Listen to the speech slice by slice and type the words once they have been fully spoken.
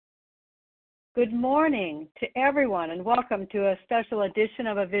Good morning to everyone and welcome to a special edition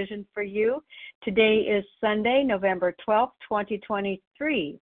of A Vision for You. Today is Sunday, November 12th,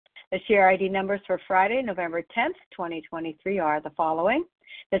 2023. The share ID numbers for Friday, November 10th, 2023 are the following.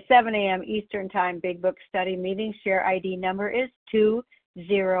 The 7 a.m. Eastern Time Big Book Study Meeting share ID number is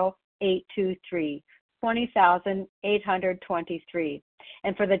 20823, 20,823.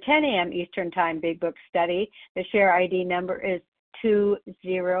 And for the 10 a.m. Eastern Time Big Book Study, the share ID number is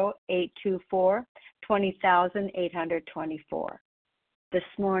 20824, 20,824. This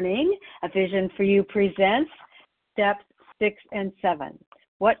morning, A Vision for You presents Steps 6 and 7.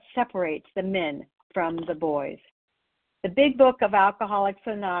 What separates the men from the boys? The Big Book of Alcoholics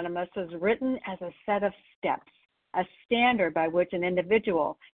Anonymous was written as a set of steps, a standard by which an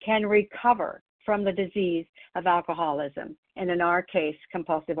individual can recover from the disease of alcoholism, and in our case,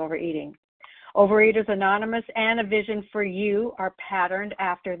 compulsive overeating. Overeaters Anonymous and A Vision for You are patterned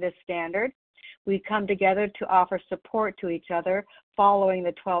after this standard. We come together to offer support to each other following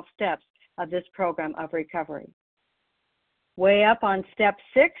the 12 steps of this program of recovery. Way up on step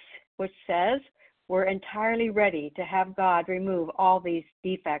 6, which says, we're entirely ready to have God remove all these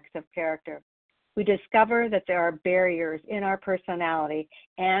defects of character. We discover that there are barriers in our personality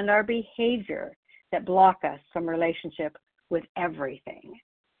and our behavior that block us from relationship with everything.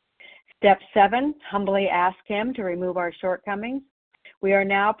 Step 7, humbly ask Him to remove our shortcomings. We are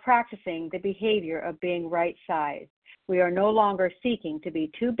now practicing the behavior of being right-sized. We are no longer seeking to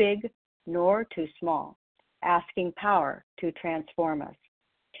be too big nor too small, asking power to transform us.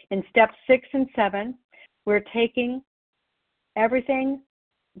 In steps 6 and 7, we're taking everything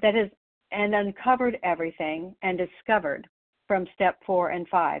that is and uncovered everything and discovered from step 4 and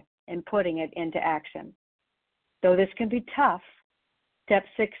 5 and putting it into action. Though this can be tough, Steps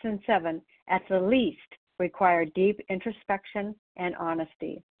 6 and 7, at the least, require deep introspection and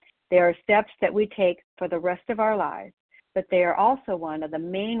honesty. They are steps that we take for the rest of our lives, but they are also one of the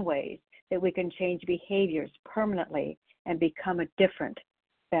main ways that we can change behaviors permanently and become a different,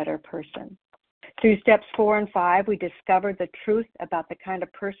 better person. Through steps 4 and 5, we discovered the truth about the kind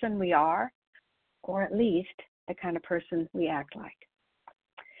of person we are, or at least the kind of person we act like.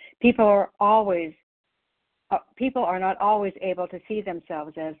 People are not always able to see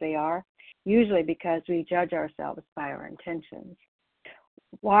themselves as they are, usually because we judge ourselves by our intentions.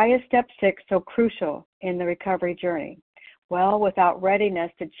 Why is step 6 so crucial in the recovery journey? Well, without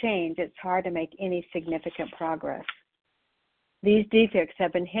readiness to change, it's hard to make any significant progress. These defects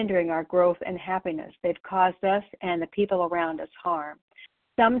have been hindering our growth and happiness. They've caused us and the people around us harm,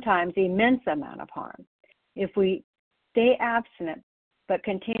 sometimes immense amount of harm. If we stay abstinent but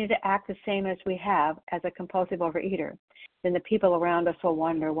continue to act the same as we have as a compulsive overeater, then the people around us will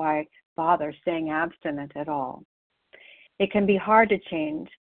wonder why bother staying abstinent at all. It can be hard to change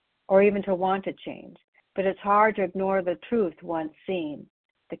or even to want to change, but it's hard to ignore the truth once seen.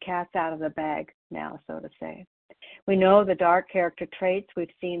 The cat's out of the bag now, so to say. We know the dark character traits.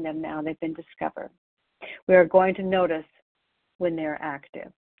 We've seen them now. They've been discovered. We are going to notice when they're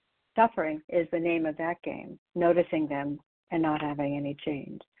active. Suffering is the name of that game, noticing them and not having any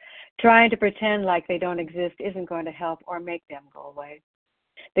change. Trying to pretend like they don't exist isn't going to help or make them go away.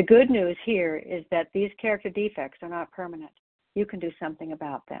 The good news here is that these character defects are not permanent. You can do something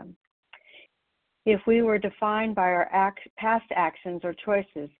about them. If we were defined by our past actions or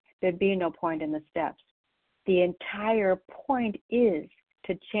choices, there'd be no point in the steps. The entire point is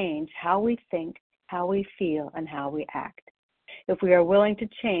to change how we think, how we feel, and how we act. If we are willing to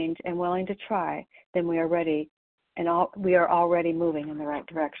change and willing to try, then we are ready. We are already moving in the right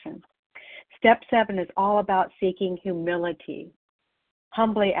direction. Step 7 is all about seeking humility,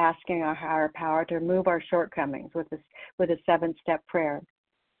 humbly asking our higher power to remove our shortcomings with a 7-step prayer.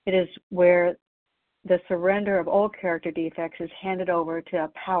 It is where the surrender of old character defects is handed over to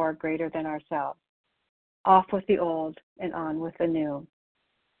a power greater than ourselves. Off with the old and on with the new.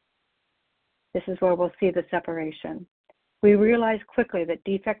 This is where we'll see the separation. We realize quickly that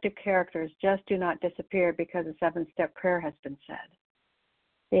defective characters just do not disappear because a 7-step prayer has been said.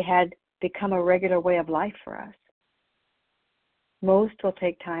 They had become a regular way of life for us. Most will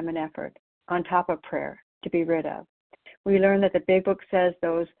take time and effort, on top of prayer, to be rid of. We learn that the Big Book says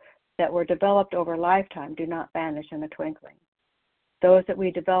those that were developed over a lifetime do not vanish in a twinkling. Those that we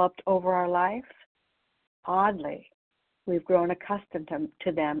developed over our life, oddly, we've grown accustomed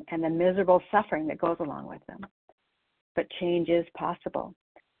to them and the miserable suffering that goes along with them. But change is possible.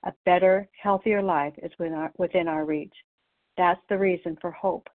 A better, healthier life is within our reach. That's the reason for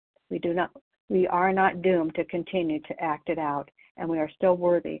hope. We are not doomed to continue to act it out, and we are still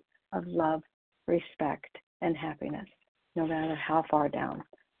worthy of love, respect, and happiness, no matter how far down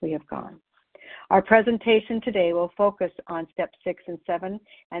we have gone. Our presentation today will focus on step 6 and 7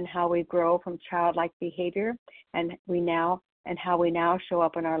 and how we grow from childlike behavior and how we now show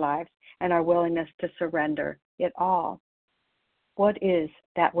up in our lives and our willingness to surrender it all. What is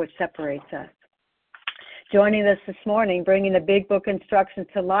that which separates us? Joining us this morning, bringing the Big Book instructions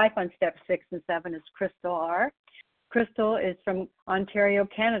to life on step 6 and 7 is Krystal R. Krystal is from Ontario,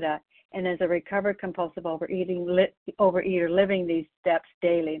 Canada, and is a recovered compulsive overeater living these steps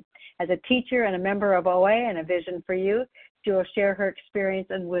daily. As a teacher and a member of OA and a Vision for You, she will share her experience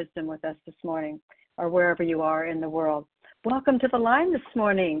and wisdom with us this morning, or wherever you are in the world. Welcome to the line this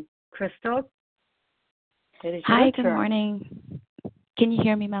morning, Krystal. Hi, good morning. Can you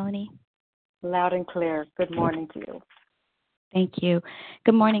hear me, Melanie? Loud and clear. Good morning to you. Thank you.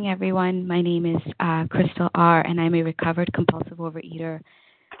 Good morning, everyone. My name is Krystal R., and I'm a recovered compulsive overeater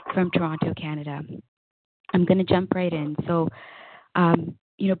from Toronto, Canada. I'm going to jump right in. So,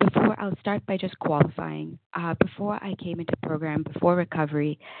 I'll start by just qualifying. Before I came into program, before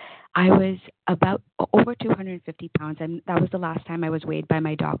recovery, I was about over 250 pounds, and that was the last time I was weighed by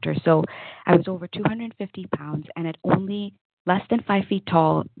my doctor. So I was over 250 pounds, and at only less than 5 feet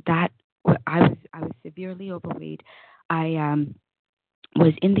tall, I was severely overweight. I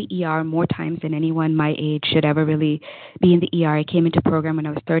was in the ER more times than anyone my age should ever really be in the ER. I came into program when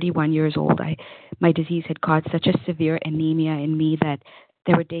I was 31 years old. My disease had caused such a severe anemia in me that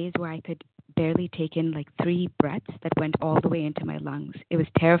there were days where I could barely take in like 3 breaths that went all the way into my lungs. It was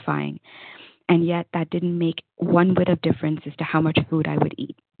terrifying. And yet that didn't make one bit of difference as to how much food I would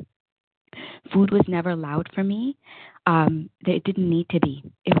eat. Food was never loud for me. It didn't need to be.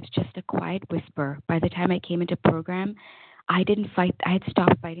 It was just a quiet whisper. By the time I came into program, I didn't fight. I had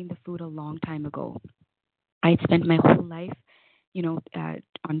stopped fighting the food a long time ago. I had spent my whole life,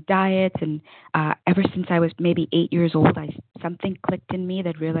 on diets, and ever since I was maybe 8 years old, something clicked in me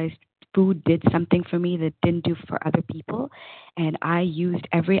that realized food did something for me that didn't do for other people, and I used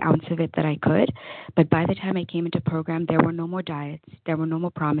every ounce of it that I could. But by the time I came into program, there were no more diets, there were no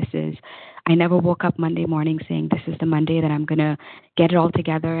more promises. I never woke up Monday morning saying this is the Monday that I'm going to get it all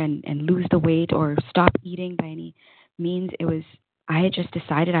together and lose the weight or stop eating by any means. I had just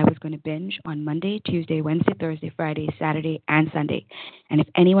decided I was going to binge on Monday, Tuesday, Wednesday, Thursday, Friday, Saturday, and Sunday. And if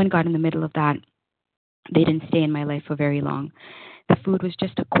anyone got in the middle of that, they didn't stay in my life for very long. The food was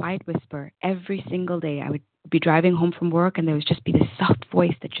just a quiet whisper. Every single day I would be driving home from work, and there would just be this soft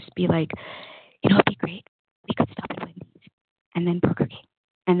voice that just be like, it'd be great. We could stop at Wendy's and then Burger King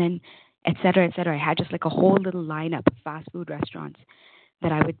and then et cetera, et cetera. I had just like a whole little lineup of fast food restaurants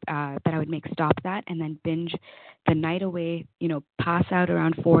that I would make stops at and then binge the night away, pass out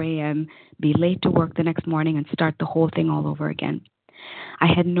around 4 a.m., be late to work the next morning, and start the whole thing all over again. I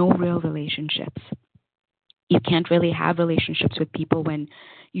had no real relationships. You can't really have relationships with people when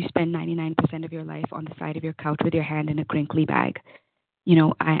you spend 99% of your life on the side of your couch with your hand in a crinkly bag.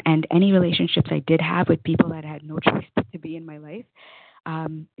 And any relationships I did have with people that had no choice but to be in my life,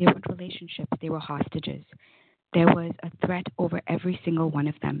 they weren't relationships, they were hostages. There was a threat over every single one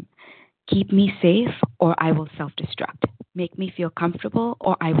of them. Keep me safe or I will self-destruct. Make me feel comfortable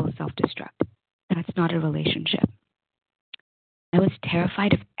or I will self-destruct. That's not a relationship. I was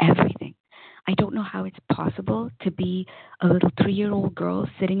terrified of everything. I don't know how it's possible to be a little 3-year-old girl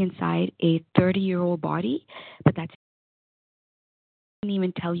sitting inside a 30-year-old body, but that's didn't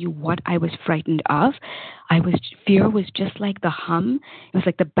even tell you what I was frightened of. Fear was just like the hum. It was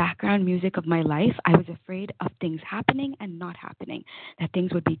like the background music of my life. I was afraid of things happening and not happening, that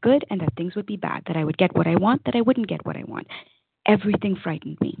things would be good and that things would be bad, that I would get what I want, that I wouldn't get what I want. Everything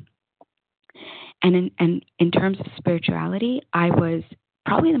frightened me. And in terms of spirituality, I was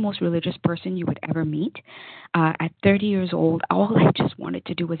probably the most religious person you would ever meet. At 30 years old, all I just wanted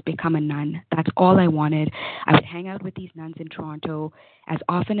to do was become a nun. That's all I wanted. I would hang out with these nuns in Toronto as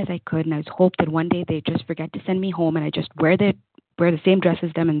often as I could, and I just hoped that one day they'd just forget to send me home, and I just wear the same dress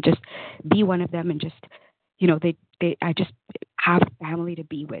as them and just be one of them, and just, I just have a family to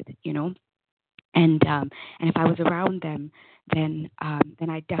be with, And if I was around them, then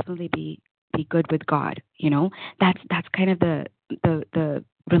I'd definitely be good with God, That's kind of the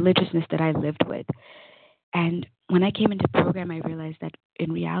religiousness that I lived with. And when I came into program, I realized that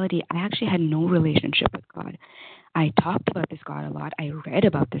in reality, I actually had no relationship with God. I talked about this God a lot. I read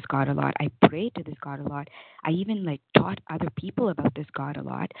about this God a lot. I prayed to this God a lot. I even taught other people about this God a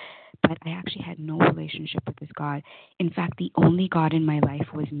lot. But I actually had no relationship with this God. In fact, the only God in my life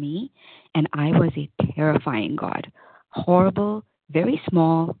was me, and I was a terrifying God. Horrible, very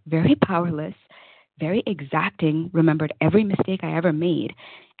small, very powerless, very exacting, remembered every mistake I ever made,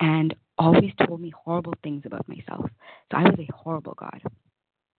 and always told me horrible things about myself. So I was a horrible God.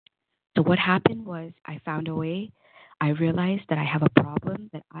 So what happened was I found a way. I realized that I have a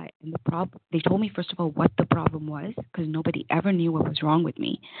problem and the problem, they told me first of all what the problem was because nobody ever knew what was wrong with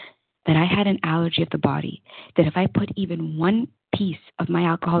me, that I had an allergy of the body, that if I put even one piece of my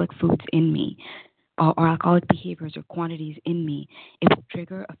alcoholic foods in me or alcoholic behaviors or quantities in me, it will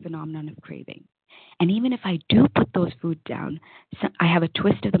trigger a phenomenon of craving. And even if I do put those foods down, I have a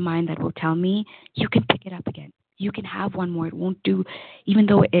twist of the mind that will tell me, you can pick it up again. You can have one more. It won't do, even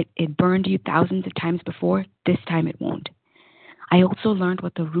though it burned you thousands of times before, this time it won't. I also learned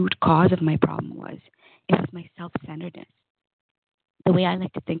what the root cause of my problem was. It was my self centeredness. The way I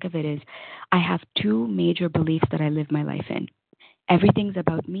like to think of it is I have two major beliefs that I live my life in. Everything's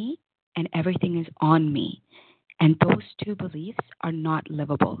about me and everything is on me. And those two beliefs are not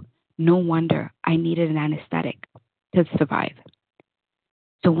livable. No wonder I needed an anesthetic to survive.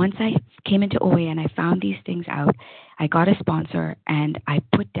 So once I came into OA and I found these things out, I got a sponsor and I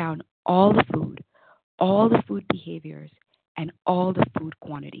put down all the food behaviors, and all the food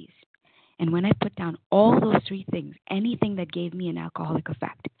quantities. And when I put down all those three things, anything that gave me an alcoholic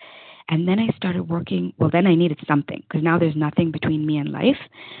effect, and then I started working, well, then I needed something because now there's nothing between me and life.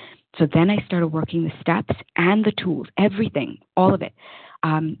 So then I started working the steps and the tools, everything, all of it,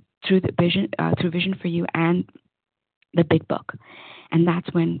 through Vision for You and the big book. And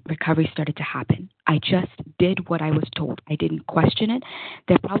that's when recovery started to happen. I just did what I was told. I didn't question it.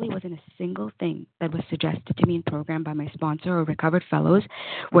 There probably wasn't a single thing that was suggested to me in program by my sponsor or recovered fellows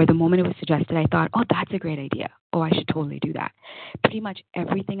where the moment it was suggested, I thought, oh, that's a great idea. Oh, I should totally do that. Pretty much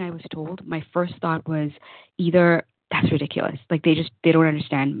everything I was told, my first thought was either that's ridiculous. Like they don't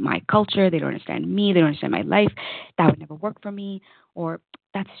understand my culture. They don't understand me. They don't understand my life. That would never work for me. Or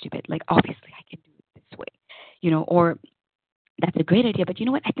that's stupid. Like obviously I can do it this way, or that's a great idea, but you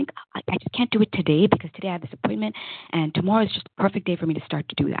know what? I think I just can't do it today because today I have this appointment and tomorrow is just a perfect day for me to start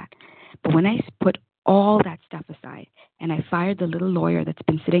to do that. But when I put all that stuff aside and I fired the little lawyer that's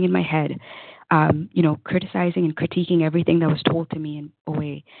been sitting in my head, criticizing and critiquing everything that was told to me in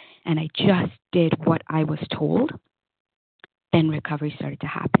OA, and I just did what I was told, then recovery started to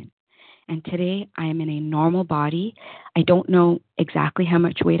happen. And today I am in a normal body. I don't know exactly how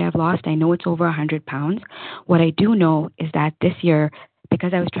much weight I've lost. I know it's over 100 pounds. What I do know is that this year,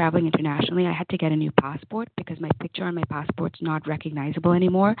 because I was traveling internationally, I had to get a new passport because my picture on my passport's not recognizable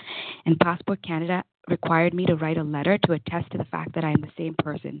anymore. And Passport Canada required me to write a letter to attest to the fact that I am the same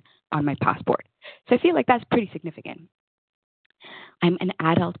person on my passport. So I feel like that's pretty significant. I'm an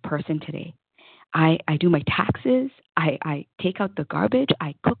adult person today. I do my taxes. I take out the garbage.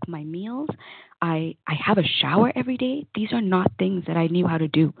 I cook my meals. I have a shower every day. These are not things that I knew how to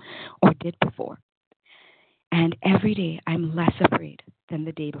do or did before. And every day I'm less afraid than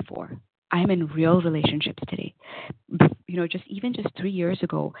the day before. I'm in real relationships today. Just 3 years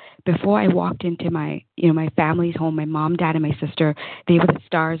ago, before I walked into my family's home, my mom, dad, and my sister, they were the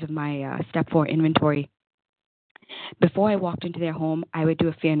stars of my step 4 inventory. Before I walked into their home, I would do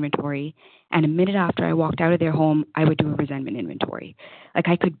a fear inventory. And a minute after I walked out of their home, I would do a resentment inventory. Like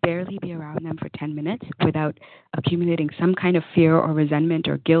I could barely be around them for 10 minutes without accumulating some kind of fear or resentment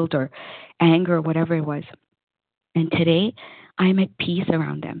or guilt or anger or whatever it was. And today, I'm at peace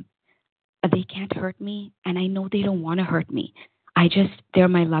around them. They can't hurt me, and I know they don't want to hurt me. They're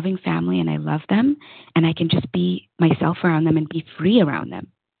my loving family, and I love them, and I can just be myself around them and be free around them.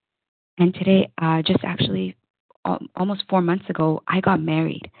 And today, almost 4 months ago, I got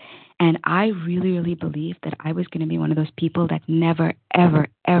married. And I really, really believed that I was going to be one of those people that never, ever,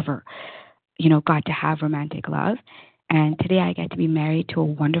 ever, got to have romantic love. And today I get to be married to a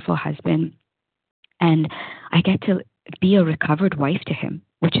wonderful husband. And I get to be a recovered wife to him,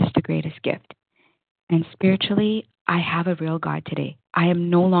 which is the greatest gift. And spiritually, I have a real God today. I am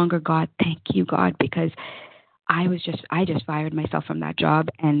no longer God. Thank you, God, because I just fired myself from that job.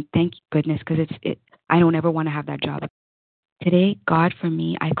 And thank goodness, because I don't ever want to have that job. Today, God for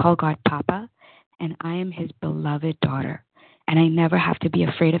me, I call God Papa, and I am his beloved daughter. And I never have to be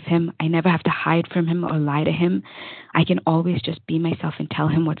afraid of him. I never have to hide from him or lie to him. I can always just be myself and tell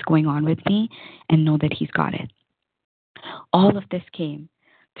him what's going on with me and know that he's got it. All of this came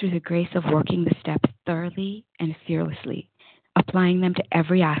through the grace of working the steps thoroughly and fearlessly, applying them to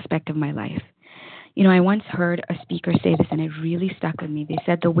every aspect of my life. I once heard a speaker say this, and it really stuck with me. They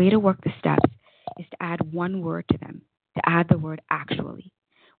said the way to work the steps is to add one word to them, to add the word actually.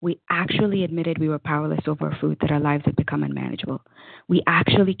 We actually admitted we were powerless over our food, that our lives had become unmanageable. We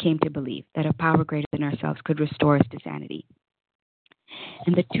actually came to believe that a power greater than ourselves could restore us to sanity.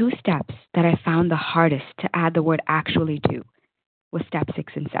 And the two steps that I found the hardest to add the word actually to was step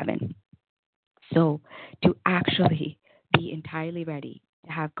 6 and 7. So to actually be entirely ready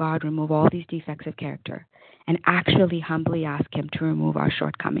to have God remove all these defects of character and actually humbly ask Him to remove our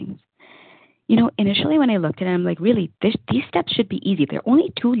shortcomings. Initially when I looked at it, I'm like, really, these steps should be easy. They're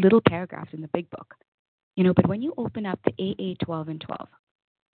only 2 little paragraphs in the big book. But when you open up the AA 12 and 12,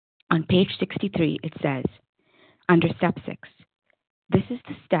 on page 63, it says, under step 6, this is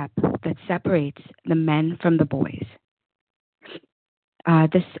the step that separates the men from the boys.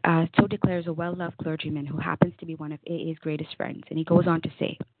 This so declares a well-loved clergyman who happens to be one of AA's greatest friends. And he goes on to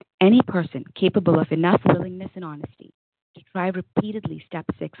say, any person capable of enough willingness and honesty to try repeatedly step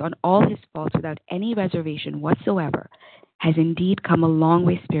 6 on all his faults without any reservation whatsoever has indeed come a long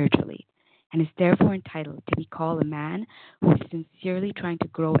way spiritually and is therefore entitled to be called a man who is sincerely trying to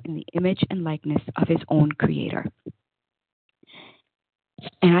grow in the image and likeness of his own Creator.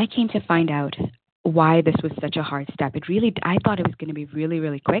 And I came to find out why this was such a hard step. I thought it was going to be really,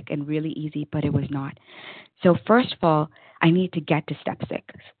 really quick and really easy, but it was not. So first of all, I needed to get to step 6.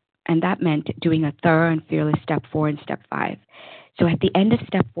 And that meant doing a thorough and fearless step 4 and step 5. So at the end of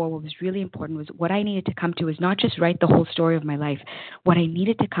step 4, what was really important was what I needed to come to is not just write the whole story of my life. What I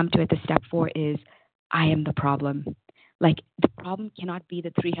needed to come to at the step 4 is I am the problem. Like, the problem cannot be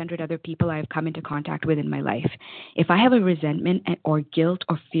the 300 other people I've come into contact with in my life. If I have a resentment or guilt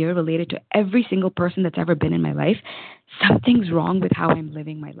or fear related to every single person that's ever been in my life, something's wrong with how I'm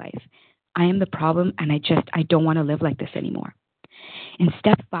living my life. I am the problem, and I don't want to live like this anymore. In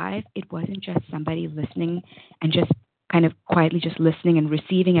step 5, it wasn't just somebody listening and just kind of quietly just listening and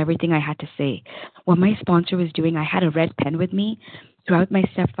receiving everything I had to say. What my sponsor was doing, I had a red pen with me throughout my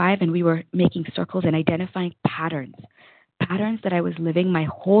step 5, and we were making circles and identifying patterns that I was living my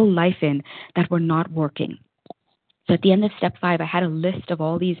whole life in that were not working. So at the end of step 5, I had a list of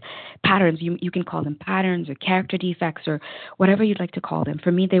all these patterns. You can call them patterns or character defects or whatever you'd like to call them.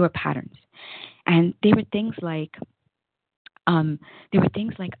 For me, they were patterns. And they were things like, I'm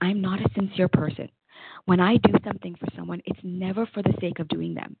not a sincere person. When I do something for someone, it's never for the sake of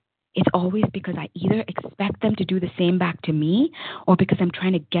doing them. It's always because I either expect them to do the same back to me or because I'm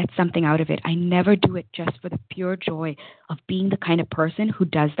trying to get something out of it. I never do it just for the pure joy of being the kind of person who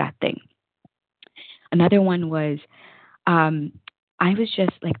does that thing. Another one was, I was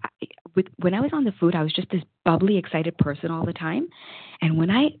just like, when I was on the food, I was just this bubbly, excited person all the time. And when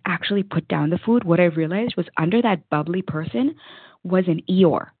I actually put down the food, what I realized was under that bubbly person was an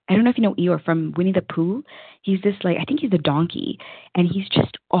Eeyore. I don't know if you know Eeyore from Winnie the Pooh. He's this, like, I think he's a donkey. And he's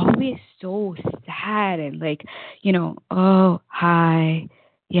just always so sad and like, oh, hi.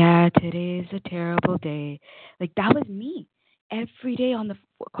 Yeah, today's a terrible day. Like, that was me. Every day on the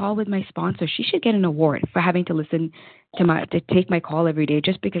call with my sponsor, she should get an award for having to listen to take my call every day,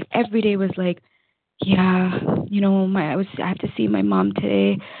 just because every day was like, yeah, I have to see my mom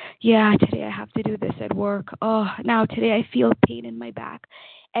today. Yeah, today I have to do this at work. Oh, now today I feel pain in my back.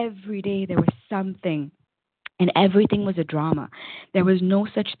 Every day there was something, and everything was a drama. There was no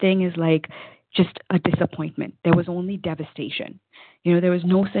such thing as like just a disappointment. There was only devastation. There was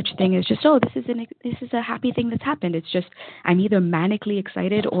no such thing as just, oh, this is a happy thing that's happened. It's just I'm either manically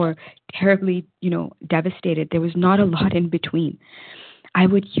excited or terribly, devastated. There was not a lot in between. I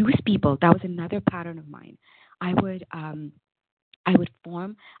would use people. That was another pattern of mine. I would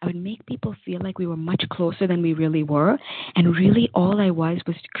make people feel like we were much closer than we really were. And really all I was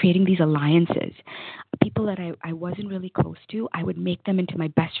creating these alliances. People that I wasn't really close to, I would make them into my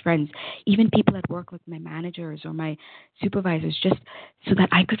best friends. Even people at work, like my managers or my supervisors, just so that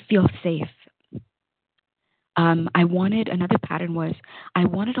I could feel safe. Another pattern was, I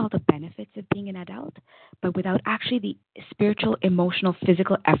wanted all the benefits of being an adult, but without actually the spiritual, emotional,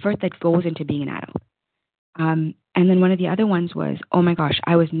 physical effort that goes into being an adult. And then one of the other ones was, oh my gosh,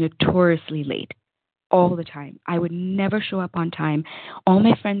 I was notoriously late all the time. I would never show up on time. All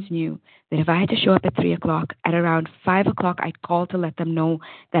my friends knew that if I had to show up at 3 o'clock, at around 5 o'clock, I'd call to let them know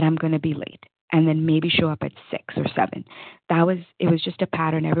that I'm going to be late, and then maybe show up at 6 or 7. It was just a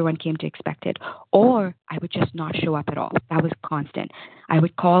pattern. Everyone came to expect it. Or I would just not show up at all. That was constant. I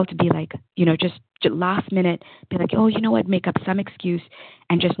would call to be like, just last minute, be like, oh, you know what, make up some excuse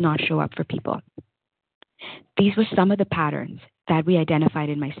and just not show up for people. These were some of the patterns that we identified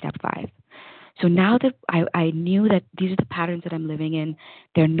in my step 5. So now that I knew that these are the patterns that I'm living in,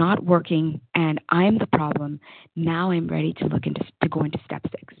 they're not working, and I'm the problem. Now I'm ready to go into step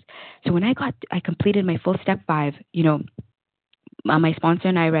 6. So when I completed my full step 5, my sponsor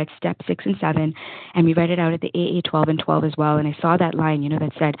and I read step 6 and 7, and we read it out at the AA 12 and 12 as well. And I saw that line,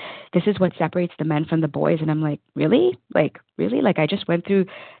 that said, this is what separates the men from the boys. And I'm like, really? Like, I just went through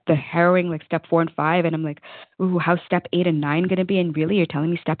the harrowing, like, step 4 and 5. And I'm like, ooh, how's step 8 and 9 going to be? And really, you're telling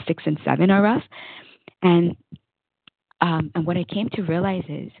me step 6 and 7 are rough? And And what I came to realize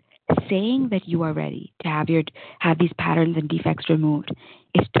is saying that you are ready to have these patterns and defects removed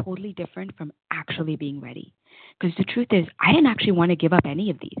is totally different from actually being ready. Because the truth is, I didn't actually want to give up any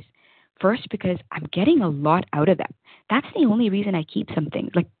of these. First, because I'm getting a lot out of them. That's the only reason I keep some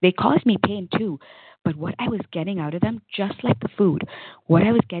things. Like, they cause me pain too, but what I was getting out of them, just like the food, what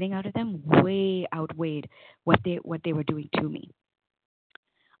I was getting out of them way outweighed what they were doing to me.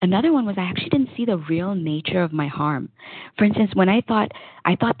 Another one was I actually didn't see the real nature of my harm. For instance, when I thought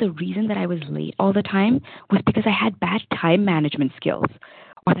the reason that I was late all the time was because I had bad time management skills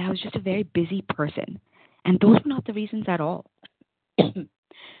or that I was just a very busy person. And those were not the reasons at all.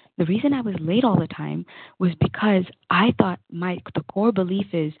 The reason I was late all the time was because I thought the core belief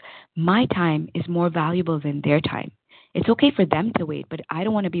is my time is more valuable than their time. It's okay for them to wait, but I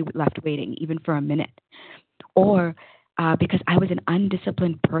don't want to be left waiting even for a minute. Or because I was an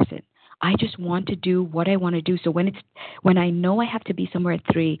undisciplined person. I just want to do what I want to do. So when I know I have to be somewhere at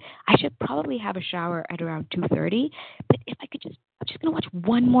 3, I should probably have a shower at around 2:30. But if I could I'm just gonna watch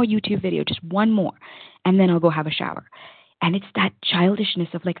one more YouTube video, just one more, and then I'll go have a shower. And it's that childishness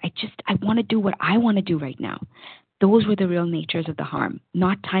of like I want to do what I want to do right now. Those were the real natures of the harm,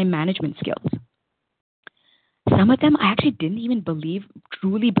 not time management skills. Some of them I actually didn't even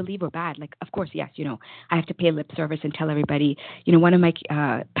truly believe were bad. Like, of course, yes, I have to pay lip service and tell everybody, one of my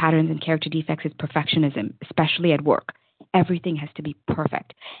patterns and character defects is perfectionism, especially at work. Everything has to be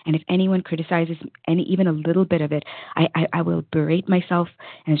perfect. And if anyone criticizes even a little bit of it, I will berate myself.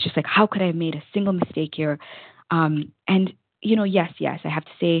 And it's just like, how could I have made a single mistake here? And yes, I have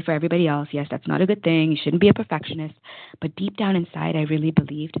to say for everybody else, yes, that's not a good thing. You shouldn't be a perfectionist. But deep down inside, I really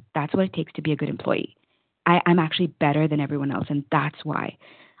believed that's what it takes to be a good employee. I'm actually better than everyone else, and that's why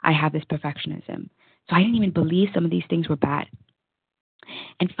I have this perfectionism. So I didn't even believe some of these things were bad.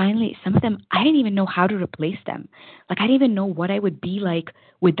 And finally, some of them, I didn't even know how to replace them. Like, I didn't even know what I would be like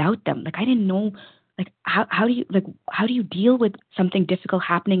without them. Like, I didn't know, like, how do you deal with something difficult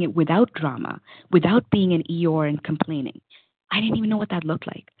happening without drama, without being an Eeyore and complaining? I didn't even know what that looked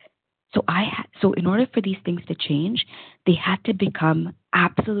like. So in order for these things to change, they had to become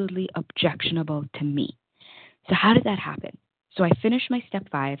absolutely objectionable to me. So how did that happen? So I finished my step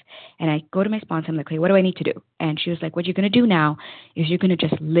 5 and I go to my sponsor. I'm like, okay, what do I need to do? And she was like, what you're going to do now is you're going to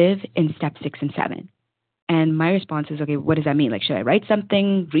just live in step 6 and 7. And my response is, okay, what does that mean? Like, should I write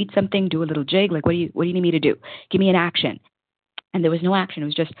something, read something, do a little jig? Like, what do you need me to do? Give me an action. And there was no action. It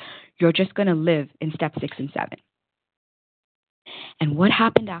was just, you're just going to live in step 6 and 7. And what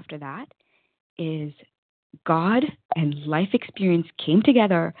happened after that is God and life experience came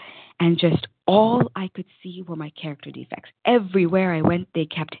together, and just all I could see were my character defects. Everywhere I went, they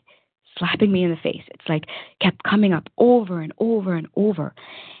kept slapping me in the face. It's like kept coming up over and over and over.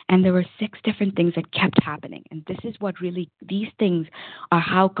 And there were 6 different things that kept happening. And this is what really, these things are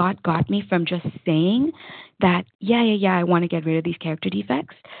how God got me from just saying that, I want to get rid of these character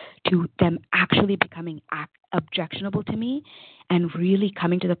defects, to them actually becoming objectionable to me, and really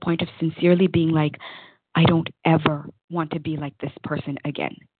coming to the point of sincerely being like, I don't ever want to be like this person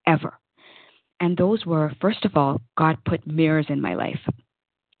again, ever. And those were, first of all, God put mirrors in my life.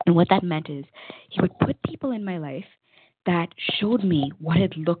 And what that meant is he would put people in my life that showed me what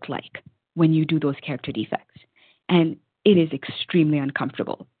it looked like when you do those character defects. And it is extremely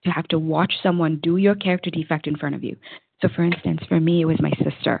uncomfortable to have to watch someone do your character defect in front of you. So for instance, for me, it was my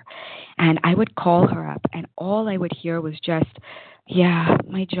sister. And I would call her up and all I would hear was just,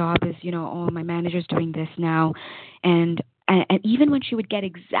 my job is, my manager's doing this now. And even when she would get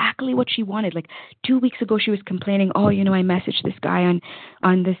exactly what she wanted, like 2 weeks ago, she was complaining, I messaged this guy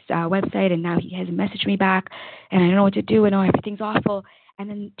on this website and now he hasn't messaged me back and I don't know what to do and everything's awful. And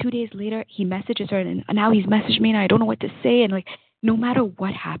then 2 days later, he messages her and now he's messaged me and I don't know what to say. And like, no matter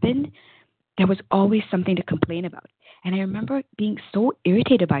what happened, there was always something to complain about. And I remember being so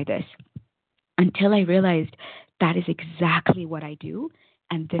irritated by this until I realized that is exactly what I do.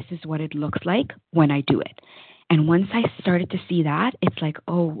 And this is what it looks like when I do it. And once I started to see that, it's like,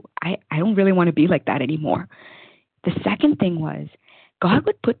 I don't really want to be like that anymore. The second thing was God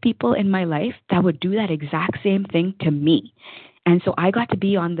would put people in my life that would do that exact same thing to me. And so I got to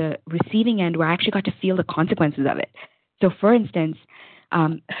be on the receiving end where I actually got to feel the consequences of it. So for instance,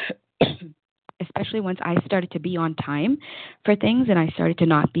 especially once I started to be on time for things and I started to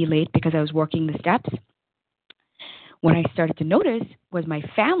not be late because I was working the steps, what I started to notice was my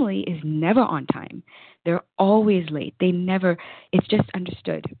family is never on time. They're always late. It's just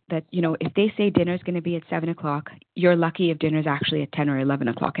understood that, if they say dinner's going to be at 7 o'clock, you're lucky if dinner's actually at 10 or 11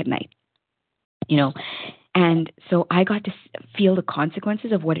 o'clock at night, And so I got to feel the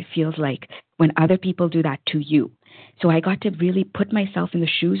consequences of what it feels like when other people do that to you. So I got to really put myself in the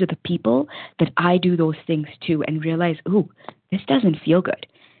shoes of the people that I do those things to and realize, ooh, this doesn't feel good.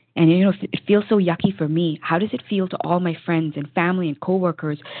 And if it feels so yucky for me, how does it feel to all my friends and family and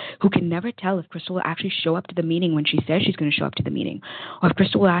coworkers who can never tell if Krystal will actually show up to the meeting when she says she's going to show up to the meeting, or if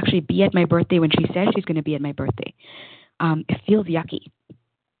Krystal will actually be at my birthday when she says she's going to be at my birthday? It feels yucky.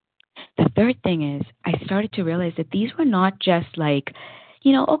 The third thing is I started to realize that these were not just like,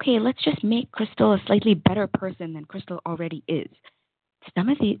 okay, let's just make Krystal a slightly better person than Krystal already is. Some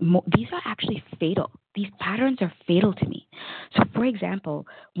of these are actually fatal. These patterns are fatal to me. So, for example,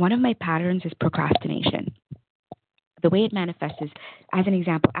 one of my patterns is procrastination. The way it manifests is, as an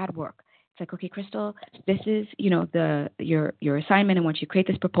example, at work. It's like, okay, Krystal, this is, your assignment, and once you create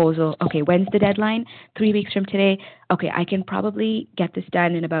this proposal, okay, when's the deadline? 3 weeks from today. Okay, I can probably get this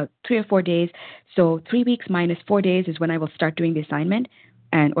done in about 3 or 4 days. So 3 weeks minus 4 days is when I will start doing the assignment,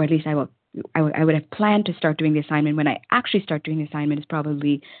 or at least I would have planned to start doing the assignment. When I actually start doing the assignment is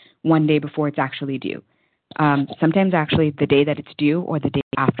probably 1 day before it's actually due. Sometimes actually the day that it's due or the day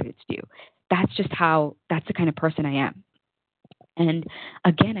after it's due. That's the kind of person I am. And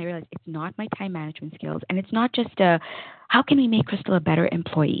again, I realized it's not my time management skills, and it's not just how can we make Krystal a better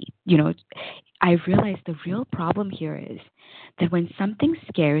employee? I realized the real problem here is that when something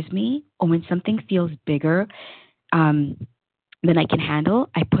scares me or when something feels bigger, than I can handle,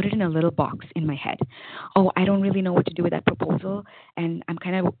 I put it in a little box in my head. Oh, I don't really know what to do with that proposal, and I'm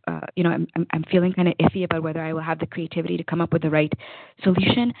kind of, I'm feeling kind of iffy about whether I will have the creativity to come up with the right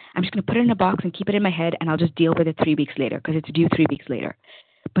solution. I'm just going to put it in a box and keep it in my head, and I'll just deal with it 3 weeks later because it's due 3 weeks later.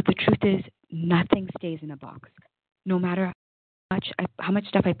 But the truth is, nothing stays in a box. No matter how much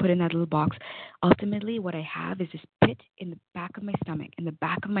stuff I put in that little box, ultimately what I have is this pit in the back of my stomach, in the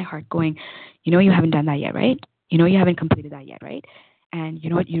back of my heart going, you haven't done that yet, right? You haven't completed that yet, right? And you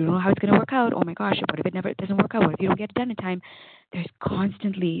know what? You don't know how it's going to work out. Oh my gosh, what if it doesn't work out? What if you don't get it done in time? There's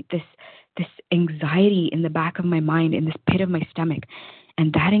constantly this anxiety in the back of my mind, in this pit of my stomach.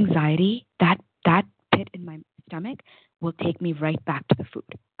 And that anxiety, that pit in my stomach will take me right back to the food.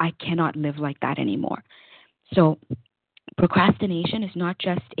 I cannot live like that anymore. So procrastination is not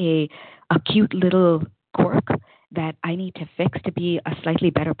just a cute little quirk that I need to fix to be a slightly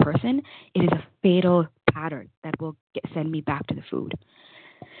better person. It is a fatal pattern that will send me back to the food.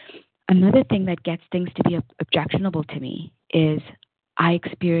 Another thing that gets things to be objectionable to me is I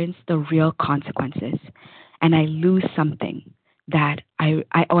experience the real consequences, and I lose something that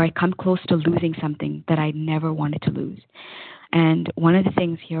I come close to losing something that I never wanted to lose. And one of the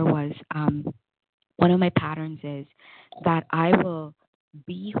things here was one of my patterns is that I will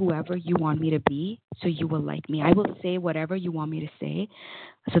be whoever you want me to be, so you will like me. I will say whatever you want me to say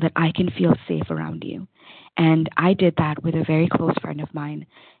so that I can feel safe around you. And I did that with a very close friend of mine,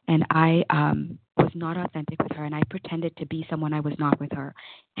 and I was not authentic with her, and I pretended to be someone I was not with her.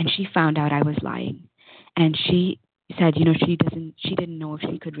 And she found out I was lying. And she said, she didn't know if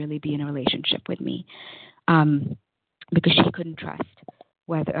she could really be in a relationship with me, because she couldn't trust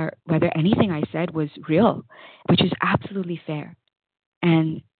whether anything I said was real, which is absolutely fair.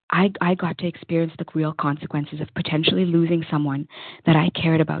 And I got to experience the real consequences of potentially losing someone that I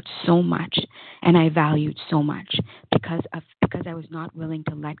cared about so much and I valued so much because I was not willing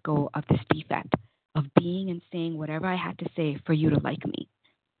to let go of this defect of being and saying whatever I had to say for you to like me.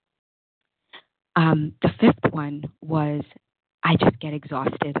 The fifth one was I just get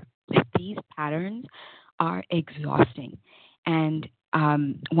exhausted. Like, these patterns are exhausting. And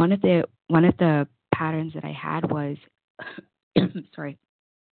one of the patterns that I had was sorry.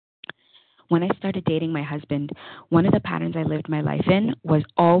 When I started dating my husband, one of the patterns I lived my life in was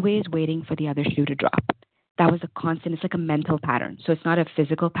always waiting for the other shoe to drop. That was a constant, it's like a mental pattern. So it's not a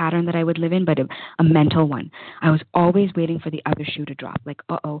physical pattern that I would live in, but a mental one. I was always waiting for the other shoe to drop. Like,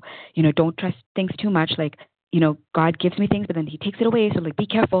 don't trust things too much. Like, God gives me things, but then he takes it away. So like, be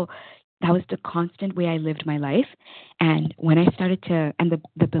careful. That was the constant way I lived my life. And when I started to, and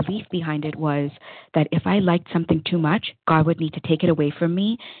the belief behind it was that if I liked something too much, God would need to take it away from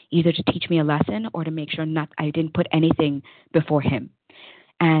me, either to teach me a lesson or to make sure I didn't put anything before him.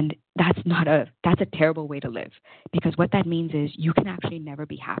 And that's a terrible way to live, because what that means is you can actually never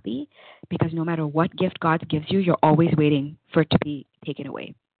be happy, because no matter what gift God gives you, you're always waiting for it to be taken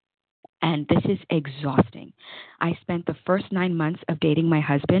away. And this is exhausting. I spent the first 9 months of dating my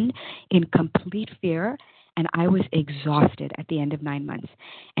husband in complete fear, and I was exhausted at the end of 9 months.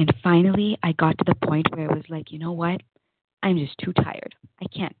 And finally, I got to the point where I was like, you know what? I'm just too tired. I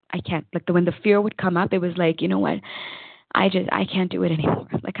can't. Like, when the fear would come up, it was like, you know what? I can't do it anymore.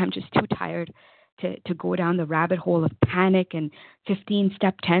 Like, I'm just too tired to go down the rabbit hole of panic and 15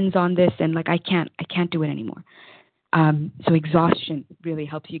 step 10s on this. And like, I can't do it anymore. So exhaustion really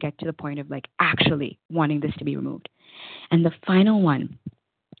helps you get to the point of like actually wanting this to be removed. And the final one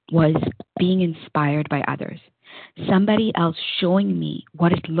was being inspired by others. Somebody else showing me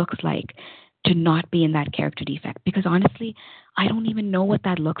what it looks like to not be in that character defect. Because honestly, I don't even know what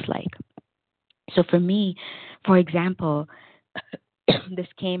that looks like. So for me, for example, this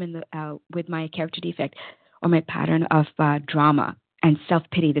came in the with my character defect or my pattern of drama and self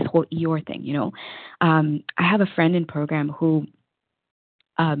pity. This whole Eeyore thing, I have a friend in program who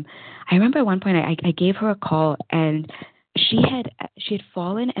I remember at one point I gave her a call, and she had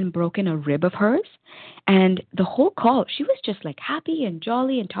fallen and broken a rib of hers, and the whole call she was just like happy and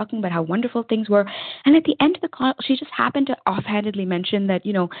jolly and talking about how wonderful things were. And at the end of the call, she just happened to offhandedly mention that,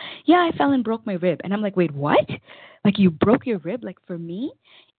 yeah, I fell and broke my rib. And I'm like, wait, what? Like, you broke your rib? Like, for me,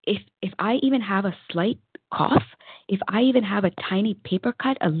 if I even have a slight cough, if I even have a tiny paper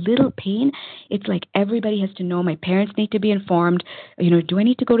cut, a little pain, it's like everybody has to know. My parents need to be informed. Do I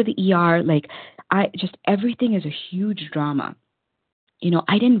need to go to the ER? Like, everything is a huge drama.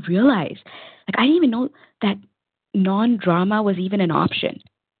 I didn't realize, like, I didn't even know that non-drama was even an option.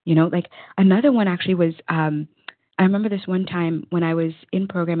 Like, another one actually was, I remember this one time when I was in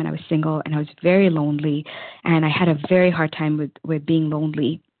program and I was single and I was very lonely, and I had a very hard time with being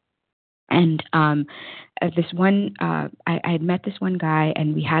lonely. And this one, I had met this one guy,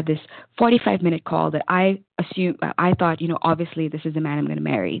 and we had this 45-minute call that I thought, obviously this is the man I'm going to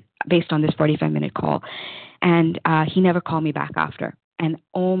marry based on this 45-minute call. And he never called me back after. And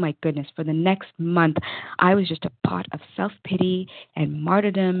oh my goodness, for the next month, I was just a pot of self-pity and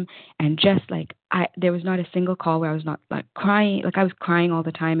martyrdom, and just like, there was not a single call where I was not like crying. Like, I was crying all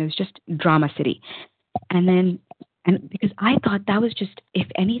the time. It was just drama city. And because I thought that was just, if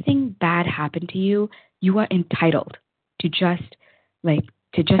anything bad happened to you, you are entitled to just like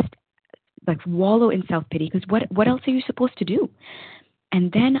wallow in self-pity, because what else are you supposed to do?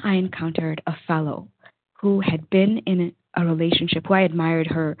 And then I encountered a fellow who had been in a relationship, who I admired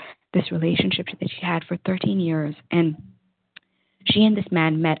this relationship that she had for 13 years. And she and this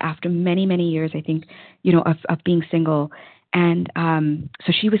man met after many, many years, I think, of being single. And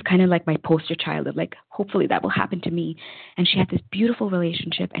so she was kind of like my poster child of like, hopefully that will happen to me. And she had this beautiful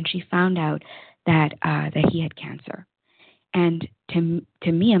relationship, and she found out that he had cancer. And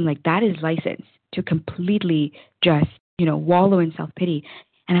to me, I'm like, that is license to completely just, wallow in self-pity.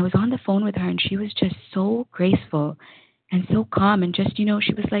 And I was on the phone with her, and she was just so graceful and so calm. And just, she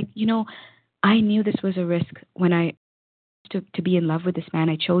was like, I knew this was a risk when I to be in love with this man.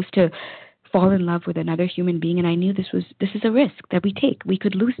 I chose to fall in love with another human being, and I knew this is a risk that we take. We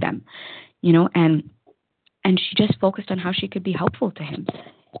could lose them, and she just focused on how she could be helpful to him.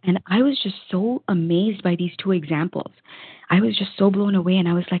 And I was just so amazed by these two examples. I was just so blown away, and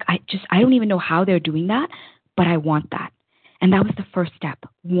I was like, I don't even know how they're doing that, but I want that. And that was the first step,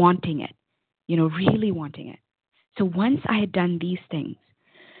 wanting it, really wanting it. So once I had done these things,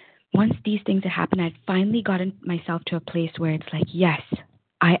 once these things had happened, I'd finally gotten myself to a place where it's like, yes,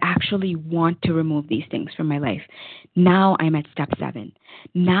 I actually want to remove these things from my life. Now I'm at step 7.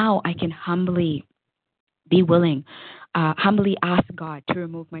 Now I can humbly be willing, humbly ask God to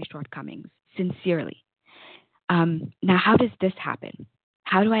remove my shortcomings, sincerely. Now, how does this happen?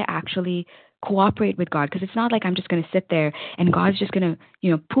 How do I actually cooperate with God? Because it's not like I'm just going to sit there and God's just going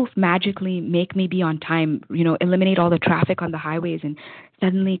to, poof, magically make me be on time, eliminate all the traffic on the highways, and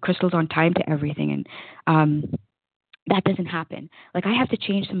suddenly Krystal's on time to everything. And that doesn't happen. Like, I have to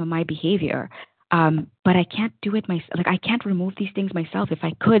change some of my behavior, but I can't do it myself. Like, I can't remove these things myself. If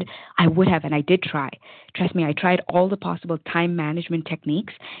I could, I would have, and I did try. Trust me, I tried all the possible time management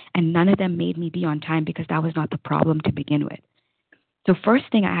techniques, and none of them made me be on time, because that was not the problem to begin with. So first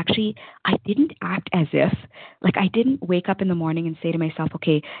thing, I didn't act as if, like, I didn't wake up in the morning and say to myself,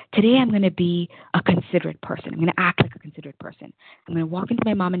 okay, today I'm going to be a considerate person. I'm going to act like a considerate person. I'm going to walk into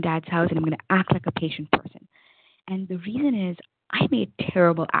my mom and dad's house, and I'm going to act like a patient person. And the reason is, I'm a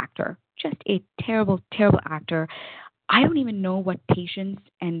terrible actor, just a terrible, terrible actor. I don't even know what patience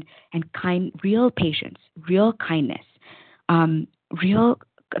and real patience, real kindness, real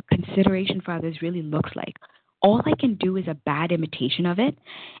consideration for others really looks like. All I can do is a bad imitation of it.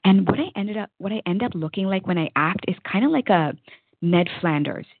 And what I end up looking like when I act is kind of like a Ned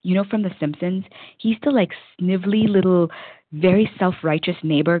Flanders, from The Simpsons. He's the like snivelly little, very self-righteous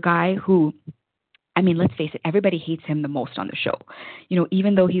neighbor guy who, I mean, let's face it, everybody hates him the most on the show.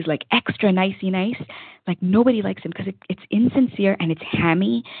 Even though he's like extra nicey nice, like nobody likes him because it's insincere and it's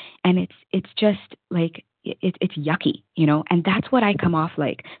hammy, and it's just like it's yucky, and that's what I come off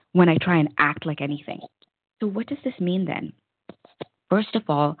like when I try and act like anything. So what does this mean then? First of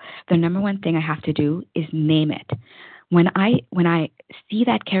all, the number one thing I have to do is name it. When I see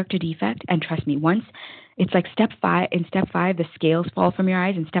that character defect, and trust me, once it's like step 5 the scales fall from your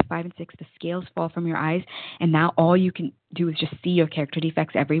eyes, and step 5 and 6 the scales fall from your eyes, and now all you can do is just see your character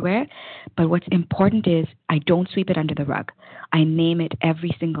defects everywhere. But what's important is I don't sweep it under the rug. I name it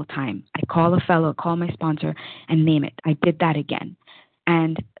every single time. I call a fellow, call my sponsor, and name it. I did that again.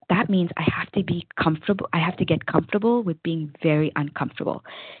 And that means I have to be comfortable. I have to get comfortable with being very uncomfortable.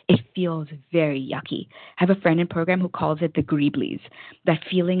 It feels very yucky. I have a friend in program who calls it the greeblies, that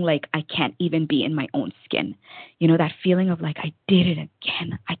feeling like I can't even be in my own skin. You know, that feeling of like, I did it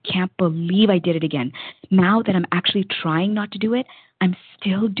again. I can't believe I did it again. Now that I'm actually trying not to do it, I'm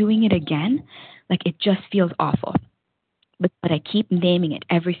still doing it again. Like, it just feels awful. But I keep naming it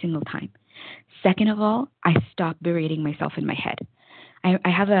every single time. Second of all, I stop berating myself in my head. I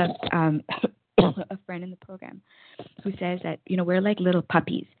have a friend in the program who says that, you know, we're like little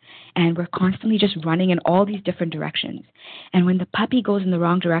puppies and we're constantly just running in all these different directions. And when the puppy goes in the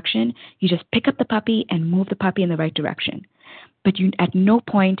wrong direction, you just pick up the puppy and move the puppy in the right direction. But you, at no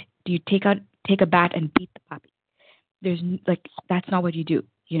point do you take a bat and beat the puppy. There's like, that's not what you do,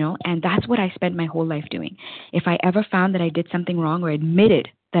 you know? And that's what I spent my whole life doing. If I ever found that I did something wrong or admitted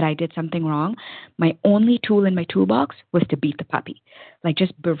that I did something wrong, my only tool in my toolbox was to beat the puppy. Like,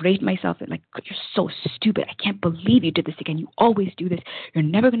 just berate myself and like, you're so stupid. I can't believe you did this again. You always do this. You're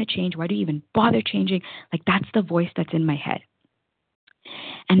never going to change. Why do you even bother changing? Like, that's the voice that's in my head.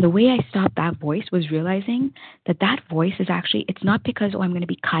 And the way I stopped that voice was realizing that that voice is actually, it's not because, oh, I'm going to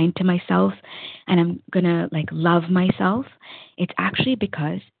be kind to myself and I'm going to like love myself. It's actually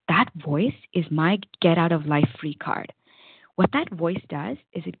because that voice is my get out of life free card. What that voice does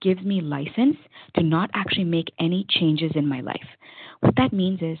is it gives me license to not actually make any changes in my life. What that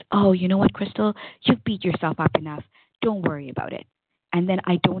means is, oh, you know what, Krystal, you've beat yourself up enough. Don't worry about it. And then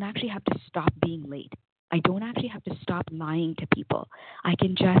I don't actually have to stop being late. I don't actually have to stop lying to people. I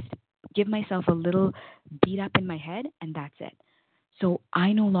can just give myself a little beat up in my head, and that's it. So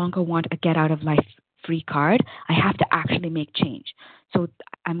I no longer want a get out of life free card. I have to actually make change. So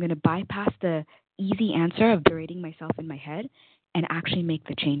I'm going to bypass the easy answer of berating myself in my head and actually make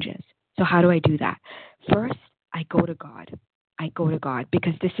the changes. So how do I do that? First, I go to God. I go to God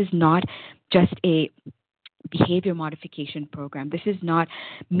because this is not just a behavior modification program. This is not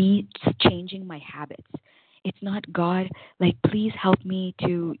me changing my habits. It's not, God, like, please help me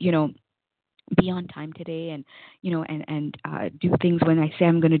to, you know, be on time today and, you know, and do things when I say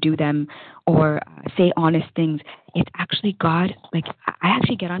I'm going to do them, or say honest things. It's actually, God, like, I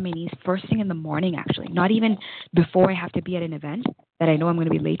actually get on my knees first thing in the morning, actually, not even before I have to be at an event that I know I'm going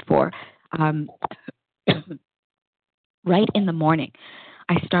to be late for. Right in the morning,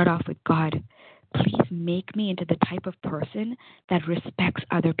 I start off with, God, please make me into the type of person that respects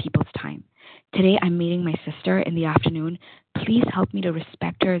other people's time. Today, I'm meeting my sister in the afternoon. Please help me to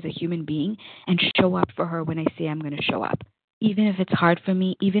respect her as a human being and show up for her when I say I'm going to show up. Even if it's hard for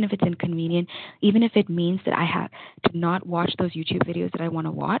me, even if it's inconvenient, even if it means that I have to not watch those YouTube videos that I want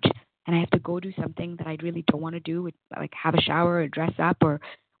to watch, and I have to go do something that I really don't want to do, like have a shower or dress up or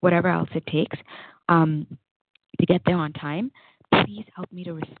whatever else it takes to get there on time. Please help me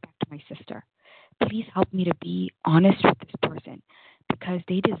to respect my sister. Please help me to be honest with this person, because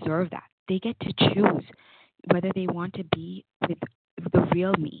they deserve that. They get to choose whether they want to be with the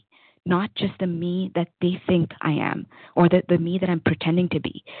real me, not just the me that they think I am, or the me that I'm pretending to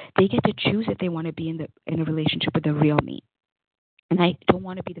be. They get to choose if they want to be in a relationship with the real me. And I don't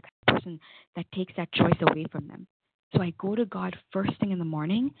want to be the kind of person that takes that choice away from them. So I go to God first thing in the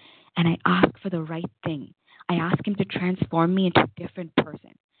morning and I ask for the right thing. I ask Him to transform me into a different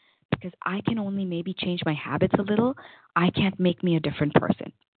person, because I can only maybe change my habits a little. I can't make me a different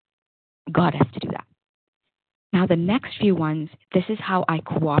person. God has to do that. Now, the next few ones, this is how I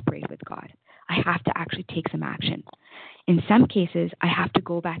cooperate with God. I have to actually take some action. In some cases, I have to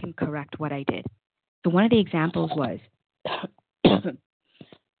go back and correct what I did. So one of the examples was,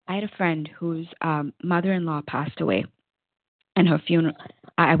 I had a friend whose mother-in-law passed away, and her funeral.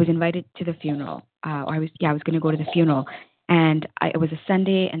 I was invited to the funeral. I was going to go to the funeral, and it was a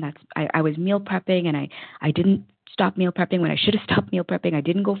Sunday, and I was meal prepping, and I didn't stop meal prepping when I should have stopped meal prepping. I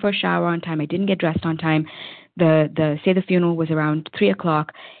didn't go for a shower on time. I didn't get dressed on time. The funeral was around 3:00.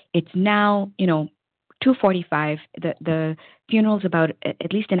 It's now 2:45. The funeral's about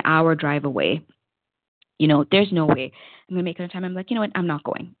at least an hour drive away. There's no way I'm going to make it on time. I'm like, you know what? I'm not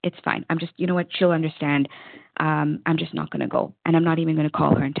going. It's fine. I'm just, she'll understand. I'm just not going to go. And I'm not even going to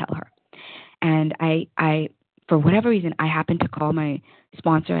call her and tell her. And I for whatever reason, I happened to call my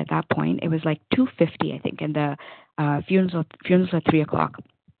sponsor at that point. It was like 2:50, I think, and the funeral's at 3 o'clock.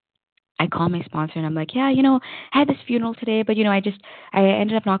 I call my sponsor and I'm like, yeah, I had this funeral today, but I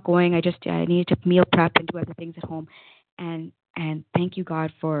ended up not going. I needed to meal prep and do other things at home, and thank you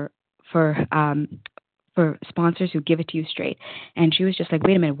God for sponsors who give it to you straight. And she was just like,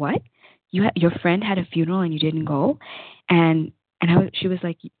 wait a minute, what? Your friend had a funeral and you didn't go, and she was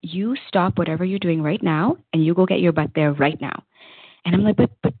like, you stop whatever you're doing right now and you go get your butt there right now. And I'm like, but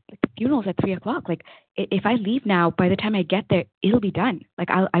the funeral's at 3 o'clock. Like, if I leave now, by the time I get there, it'll be done. Like,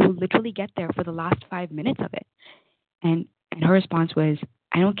 I will literally get there for the last 5 minutes of it. And her response was,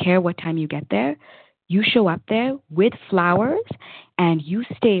 I don't care what time you get there. You show up there with flowers and you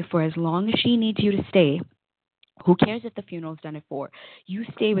stay for as long as she needs you to stay. Who cares if the funeral's done at 4? You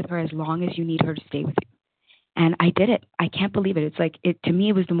stay with her as long as you need her to stay with you. And I did it. I can't believe it. It's like, to me,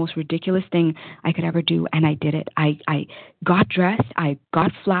 it was the most ridiculous thing I could ever do. And I did it. I got dressed. I got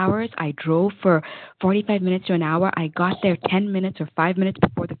flowers. I drove for 45 minutes to an hour. I got there 10 minutes or 5 minutes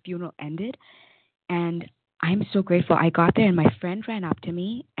before the funeral ended. And I'm so grateful. I got there and my friend ran up to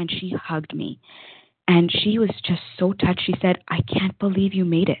me and she hugged me. And she was just so touched. She said, I can't believe you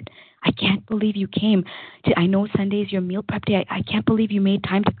made it. I can't believe you came. I know Sunday is your meal prep day. I can't believe you made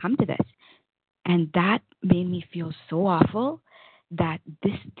time to come to this. And that made me feel so awful that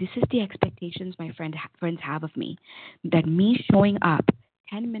this is the expectations my friends have of me. That me showing up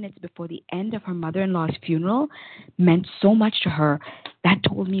 10 minutes before the end of her mother-in-law's funeral meant so much to her. That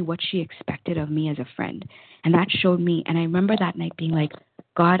told me what she expected of me as a friend. And that showed me, and I remember that night being like,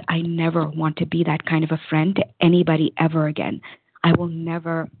 God, I never want to be that kind of a friend to anybody ever again. I will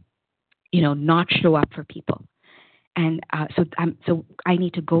never, not show up for people. And so I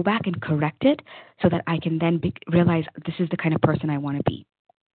need to go back and correct it so that I can then realize this is the kind of person I want to be.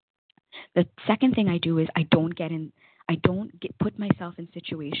 The second thing I do is I don't put myself in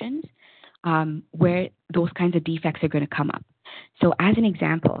situations where those kinds of defects are going to come up. So as an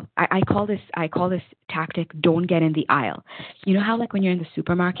example, I call this tactic, don't get in the aisle. You know how, like, when you're in the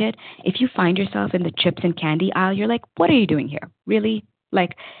supermarket, if you find yourself in the chips and candy aisle, you're like, what are you doing here? Really?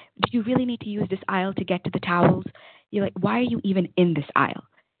 Like, do you really need to use this aisle to get to the towels? You're like, why are you even in this aisle?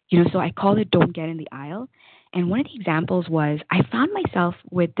 So I call it don't get in the aisle. And one of the examples was I found myself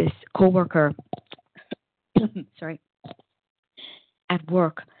with this coworker, sorry, at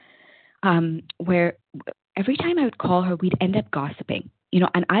work, where every time I would call her, we'd end up gossiping.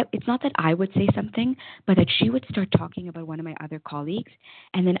 And it's not that I would say something, but that she would start talking about one of my other colleagues,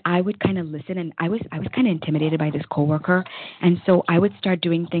 and then I would kind of listen, and I was kind of intimidated by this coworker, and so I would start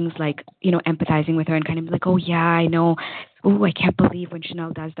doing things like, empathizing with her and kind of be like, oh yeah, I know, oh, I can't believe when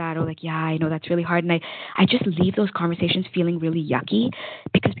Chanel does that, or like, yeah, I know that's really hard, and I just leave those conversations feeling really yucky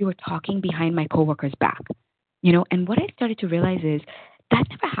because we were talking behind my coworker's back, and what I started to realize is that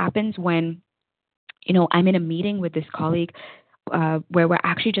never happens when, I'm in a meeting with this colleague where we're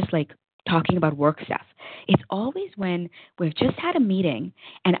actually just like talking about work stuff. It's always when we've just had a meeting,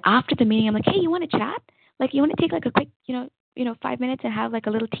 and after the meeting, I'm like, hey, you want to chat? Like, you want to take like a quick, 5 minutes and have like a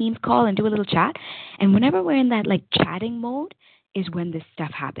little Teams call and do a little chat? And whenever we're in that like chatting mode is when this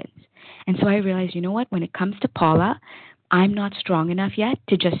stuff happens. And so I realized, you know what? When it comes to Paula, I'm not strong enough yet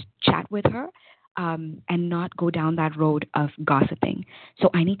to just chat with her. And not go down that road of gossiping. So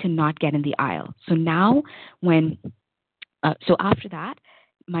I need to not get in the aisle. So now so after that,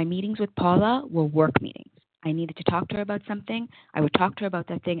 my meetings with Paula were work meetings. I needed to talk to her about something. I would talk to her about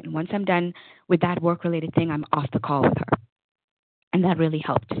that thing. And once I'm done with that work-related thing, I'm off the call with her. And that really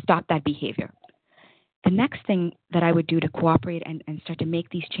helped to stop that behavior. The next thing that I would do to cooperate and start to make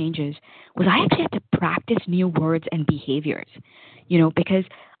these changes was I actually had to practice new words and behaviors, because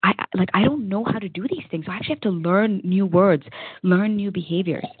I don't know how to do these things. So I actually have to learn new words, learn new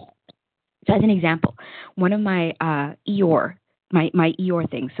behaviors. So as an example, one of my EOR, my EOR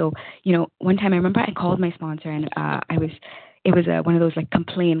things. So, one time I remember I called my sponsor and it was one of those like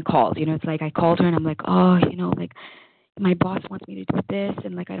complaint calls. It's like I called her and I'm like, oh, like my boss wants me to do this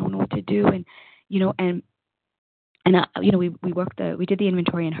and like I don't know what to do, and we did the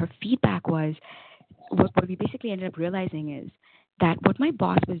inventory, and her feedback was what we basically ended up realizing is that what my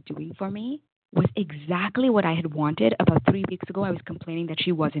boss was doing for me was exactly what I had wanted. About 3 weeks ago, I was complaining that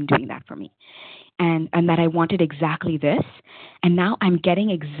she wasn't doing that for me, and that I wanted exactly this, and now I'm getting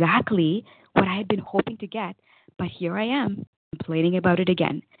exactly what I had been hoping to get, but here I am complaining about it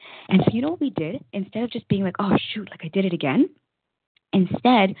again. And so what we did? Instead of just being like, oh shoot, like I did it again,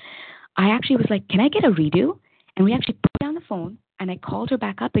 instead I actually was like, can I get a redo? And we actually put down the phone. And I called her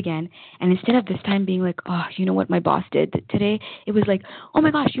back up again. And instead of this time being like, oh, you know what my boss did today? It was like, oh my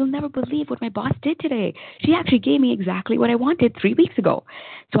gosh, you'll never believe what my boss did today. She actually gave me exactly what I wanted 3 weeks ago.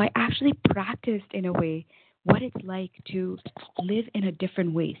 So I actually practiced in a way what it's like to live in a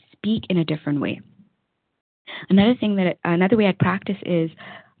different way, speak in a different way. Another way I'd practice is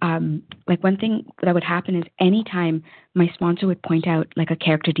like one thing that would happen is anytime my sponsor would point out like a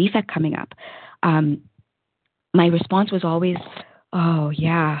character defect coming up, um, my response was always, oh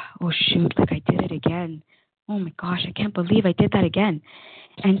yeah, oh shoot, like I did it again. Oh my gosh, I can't believe I did that again.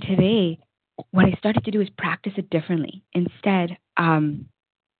 And today, what I started to do is practice it differently. Instead,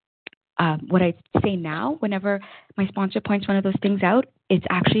 what I say now, whenever my sponsor points one of those things out, it's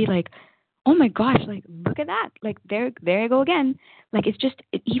actually like, oh my gosh, like look at that, like there I go again. Like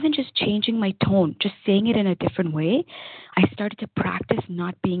even just changing my tone, just saying it in a different way. I started to practice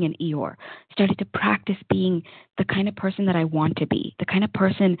not being an Eeyore. Started to practice being the kind of person that I want to be, the kind of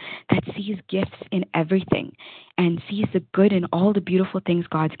person that sees gifts in everything and sees the good in all the beautiful things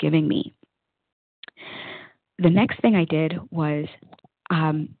God's giving me. The next thing I did was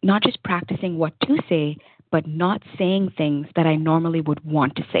not just practicing what to say, but not saying things that I normally would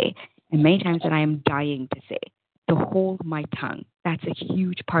want to say, and many times that I am dying to say. To hold my tongue. That's a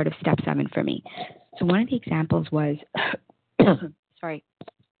huge part of step 7 for me. So one of the examples was, sorry,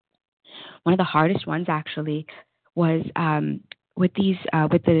 one of the hardest ones actually was with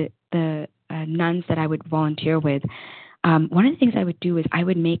the nuns that I would volunteer with. One of the things I would do is I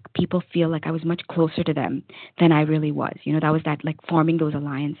would make people feel like I was much closer to them than I really was. You know, that was that like forming those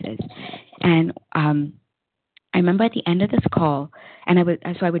alliances. And I remember at the end of this call, and I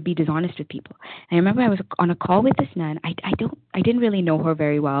would be dishonest with people. And I remember I was on a call with this nun. I didn't really know her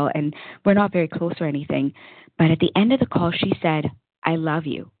very well, and we're not very close or anything. But at the end of the call, she said, "I love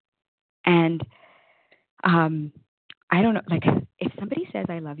you," and I don't know, like if somebody says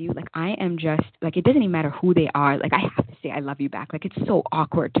I love you, like I am just like it doesn't even matter who they are, like I have to say I love you back. Like it's so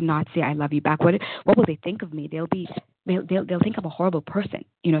awkward to not say I love you back. What will they think of me? They'll think I'm a horrible person,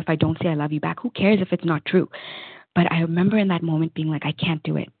 you know, if I don't say I love you back. Who cares if it's not true? But I remember in that moment being like, I can't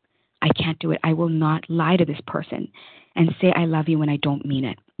do it. I can't do it. I will not lie to this person and say I love you when I don't mean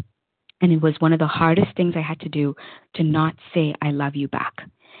it. And it was one of the hardest things I had to do to not say I love you back.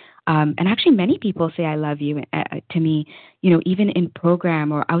 And actually, many people say I love you to me, you know, even in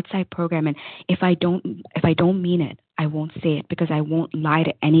program or outside program. And if I don't mean it, I won't say it because I won't lie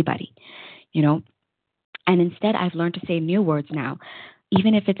to anybody, you know. And instead, I've learned to say new words now,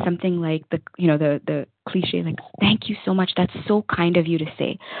 even if it's something like the cliche, like "thank you so much, that's so kind of you to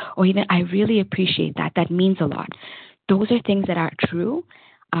say," or even "I really appreciate that. That means a lot." Those are things that are true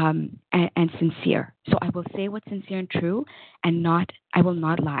and sincere. So I will say what's sincere and true, and I will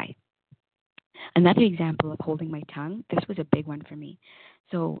not lie. Another example of holding my tongue, this was a big one for me.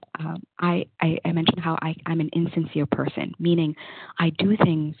 So I mentioned how I'm an insincere person, meaning I do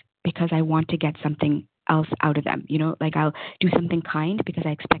things because I want to get something else out of them. You know, like I'll do something kind because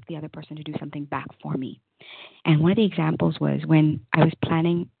I expect the other person to do something back for me. And one of the examples was when I was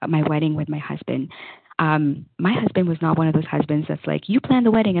planning my wedding with my husband. My husband was not one of those husbands that's like, you plan the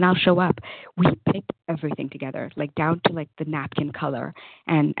wedding and I'll show up. We picked everything together, like down to like the napkin color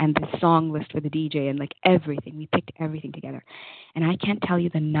and the song list for the DJ and like everything. We picked everything together. And I can't tell you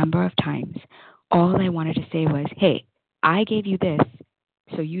the number of times all I wanted to say was, hey, I gave you this,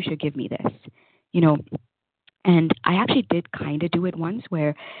 so you should give me this. You know, and I actually did kind of do it once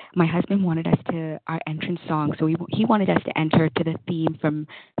where my husband wanted us to, our entrance song, so he wanted us to enter to the theme from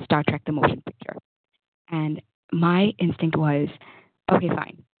Star Trek The Motion Picture. And my instinct was, okay,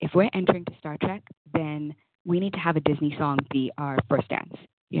 fine. If we're entering to Star Trek, then we need to have a Disney song be our first dance,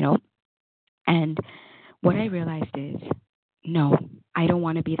 you know? And what I realized is, no, I don't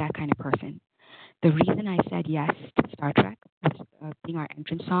want to be that kind of person. The reason I said yes to Star Trek, being our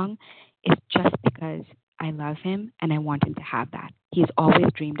entrance song, is just because I love him and I want him to have that. He's always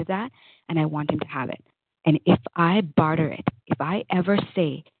dreamed of that, and I want him to have it. And if I barter it, if I ever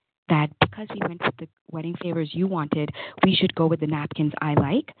say that because we went with the wedding favors you wanted, we should go with the napkins I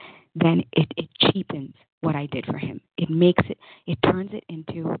like, then it cheapens what I did for him. It turns it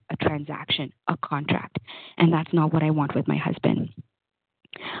into a transaction, a contract. And that's not what I want with my husband.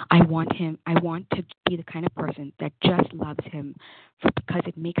 I want to be the kind of person that just loves him because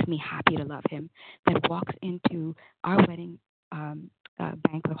it makes me happy to love him, that walks into our wedding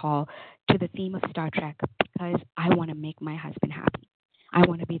banquet hall to the theme of Star Trek because I want to make my husband happy. I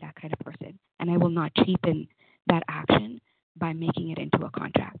want to be that kind of person, and I will not cheapen that action by making it into a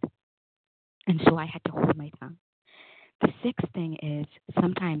contract. And so I had to hold my tongue. The sixth thing is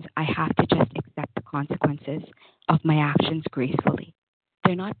sometimes I have to just accept the consequences of my actions gracefully.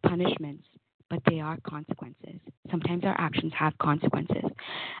 They're not punishments, but they are consequences. Sometimes our actions have consequences.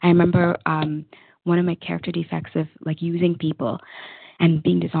 I remember one of my character defects of like using people and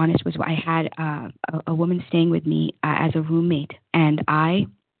being dishonest was I had a woman staying with me as a roommate, and I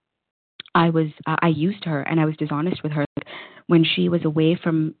used her and I was dishonest with her. When she was away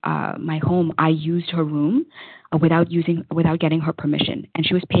from my home, I used her room without getting her permission, and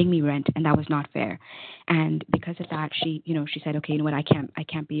she was paying me rent, and that was not fair. And because of that, she said, okay, you know what, I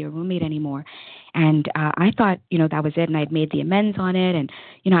can't be your roommate anymore. And I thought, that was it, and I'd made the amends on it, and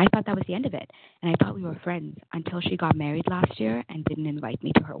I thought that was the end of it, and I thought we were friends until she got married last year and didn't invite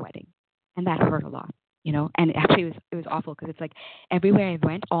me to her wedding, and that hurt a lot. And actually it was awful because it's like everywhere I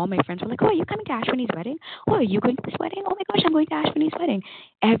went, all my friends were like, "Oh, are you coming to Ashwini's wedding? Oh, are you going to this wedding? Oh my gosh, I'm going to Ashwini's wedding."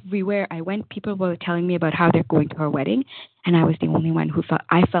 Everywhere I went, people were telling me about how they're going to her wedding, and I was the only one who felt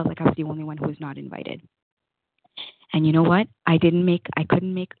like I was the only one who was not invited. And you know what? I didn't and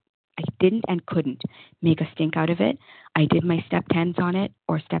couldn't make a stink out of it. I did my step 10 on it,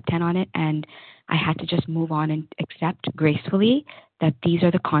 and I had to just move on and accept gracefully that these are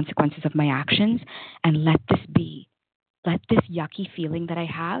the consequences of my actions, and let this yucky feeling that I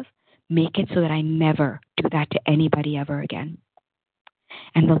have make it so that I never do that to anybody ever again.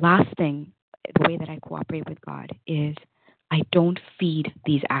 And the last thing, the way that I cooperate with God is I don't feed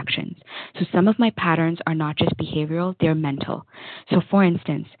these actions. So some of my patterns are not just behavioral, they're mental. So for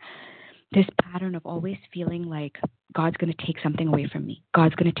instance, this pattern of always feeling like God's going to take something away from me.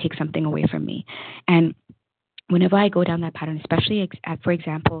 God's going to take something away from me. And whenever I go down that pattern, especially, for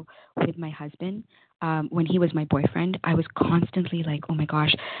example, with my husband, when he was my boyfriend, I was constantly like, oh my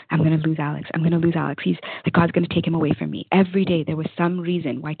gosh, I'm going to lose Alex. I'm going to lose Alex. He's like, God's going to take him away from me. Every day there was some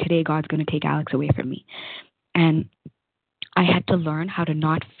reason why today God's going to take Alex away from me. And I had to learn how to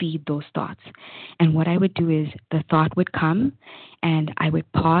not feed those thoughts. And what I would do is the thought would come and I would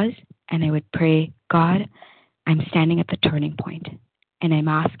pause and I would pray, God, I'm standing at the turning point and I'm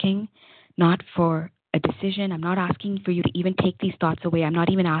asking not for a decision. I'm not asking for you to even take these thoughts away. I'm not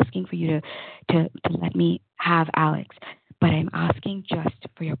even asking for you to let me have Alex, but I'm asking just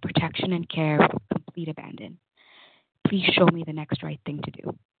for your protection and care with complete abandon. Please show me the next right thing to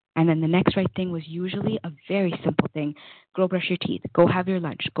do. And then the next right thing was usually a very simple thing. Go brush your teeth. Go have your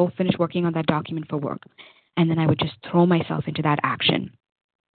lunch. Go finish working on that document for work. And then I would just throw myself into that action.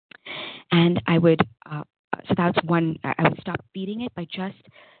 And I would, so that's one, I would stop feeding it by just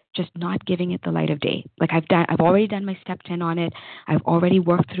not giving it the light of day. Like I've already done my step 10 on it. I've already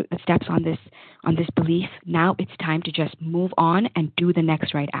worked through the steps on this belief. Now it's time to just move on and do the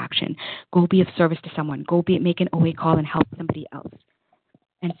next right action. Go be of service to someone. Go make an OA call and help somebody else.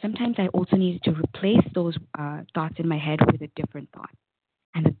 And sometimes I also needed to replace those thoughts in my head with a different thought.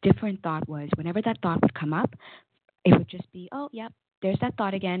 And the different thought was whenever that thought would come up, it would just be, oh, yep, there's that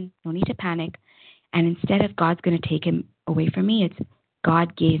thought again. No need to panic. And instead of God's going to take him away from me, it's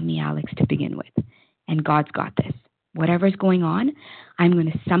God gave me Alex to begin with. And God's got this. Whatever's going on, I'm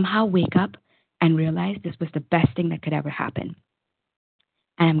going to somehow wake up and realize this was the best thing that could ever happen.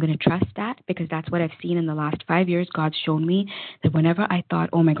 And I'm going to trust that because that's what I've seen in the last 5 years. God's shown me that whenever I thought,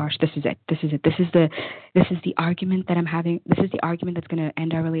 oh my gosh, this is it. This is the argument that I'm having. This is the argument that's going to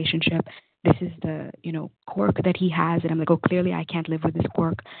end our relationship. This is the, quirk that he has. And I'm like, oh, clearly I can't live with this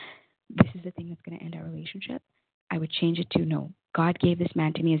quirk. This is the thing that's going to end our relationship. I would change it to, no, God gave this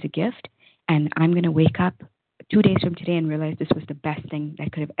man to me as a gift. And I'm going to wake up 2 days from today and realize this was the best thing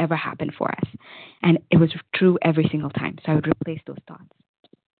that could have ever happened for us. And it was true every single time. So I would replace those thoughts.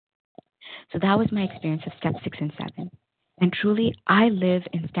 So that was my experience of step 6 and 7. And truly, I live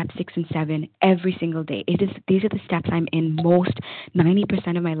in step 6 and 7 every single day. These are the steps I'm in most.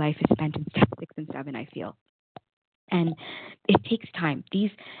 90% of my life is spent in step 6 and 7, I feel. And it takes time.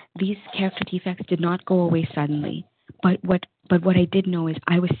 These character defects did not go away suddenly. But what I did know is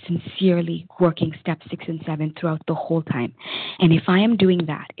I was sincerely working step 6 and 7 throughout the whole time. And if I am doing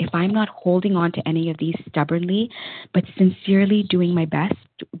that, if I'm not holding on to any of these stubbornly, but sincerely doing my best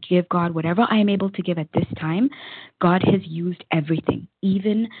to give God whatever I am able to give at this time, God has used everything.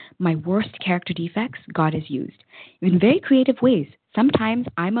 Even my worst character defects, God has used in very creative ways. Sometimes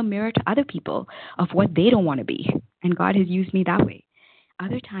I'm a mirror to other people of what they don't want to be. And God has used me that way.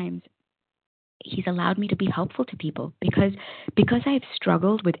 Other times, he's allowed me to be helpful to people because I've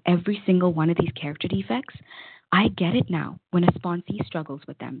struggled with every single one of these character defects. I get it now when a sponsee struggles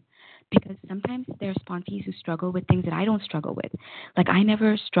with them, because sometimes there are sponsees who struggle with things that I don't struggle with. Like I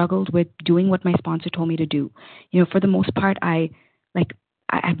never struggled with doing what my sponsor told me to do. For the most part,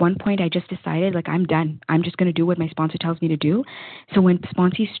 at one point I just decided I'm done. I'm just going to do what my sponsor tells me to do. So when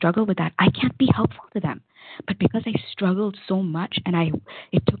sponsees struggle with that, I can't be helpful to them. But because I struggled so much and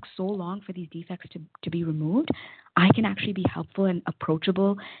it took so long for these defects to be removed, I can actually be helpful and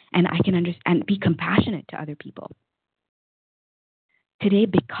approachable, and I can understand and be compassionate to other people. Today,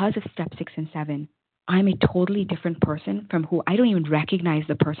 because of step 6 and 7, I'm a totally different person from who I don't even recognize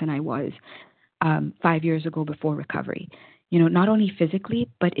the person I was 5 years ago before recovery. Not only physically,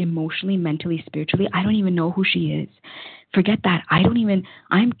 but emotionally, mentally, spiritually. I don't even know who she is. Forget that.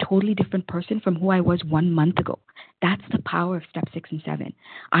 I'm a totally different person from who I was 1 month ago. That's the power of step 6 and 7.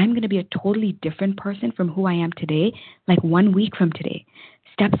 I'm going to be a totally different person from who I am today, like 1 week from today.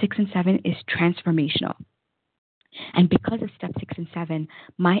 Step 6 and 7 is transformational. And because of step 6 and 7,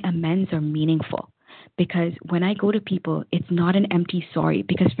 my amends are meaningful. Because when I go to people, it's not an empty sorry.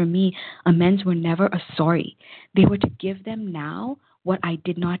 Because for me, amends were never a sorry. They were to give them now what I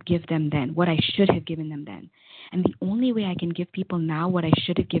did not give them then, what I should have given them then. And the only way I can give people now what I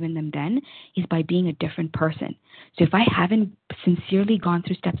should have given them then is by being a different person. So if I haven't sincerely gone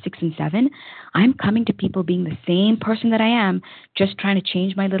through step 6 and 7, I'm coming to people being the same person that I am, just trying to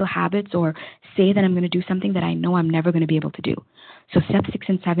change my little habits or say that I'm going to do something that I know I'm never going to be able to do. So step 6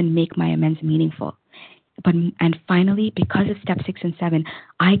 and 7 make my amends meaningful. And finally, because of step 6 and 7,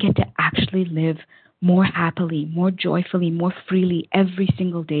 I get to actually live more happily, more joyfully, more freely every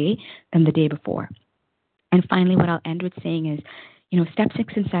single day than the day before. And finally, what I'll end with saying is, step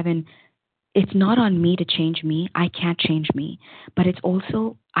 6 and 7, it's not on me to change me. I can't change me. But it's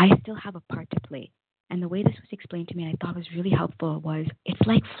also, I still have a part to play. And the way this was explained to me, and I thought was really helpful, was it's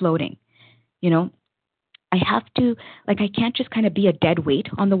like floating. I have to, I can't just kind of be a dead weight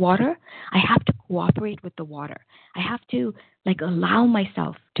on the water. I have to cooperate with the water. I have to, allow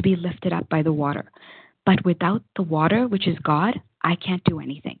myself to be lifted up by the water. But without the water, which is God, I can't do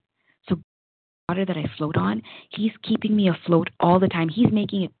anything. So the water that I float on, He's keeping me afloat all the time. He's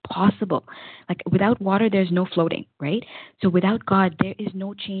making it possible. Without water, there's no floating, right? So without God, there is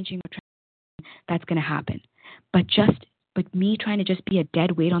no changing or transformation that's going to happen. But me trying to just be a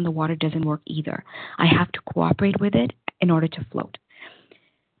dead weight on the water doesn't work either. I have to cooperate with it in order to float.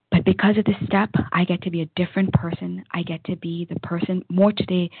 But because of this step, I get to be a different person. I get to be the person, more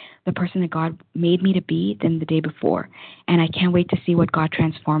today, the person that God made me to be than the day before. And I can't wait to see what God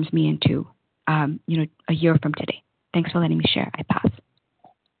transforms me into, a year from today. Thanks for letting me share. I pass.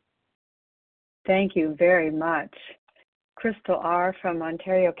 Thank you very much. Krystal R. from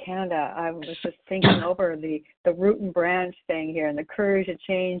Ontario, Canada. I was just thinking over the root and branch thing here and the courage to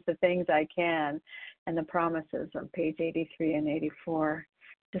change the things I can and the promises on page 83 and 84.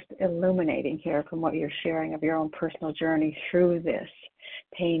 Just illuminating here from what you're sharing of your own personal journey through this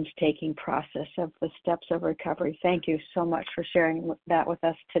painstaking process of the steps of recovery. Thank you so much for sharing that with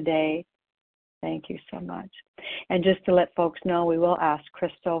us today. Thank you so much. And just to let folks know, we will ask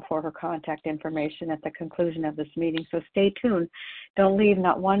Krystal for her contact information at the conclusion of this meeting. So stay tuned. Don't leave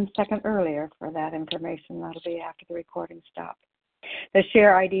not 1 second earlier for that information. That'll be after the recording stops. The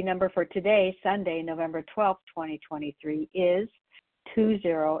share ID number for today, Sunday, November 12th, 2023, is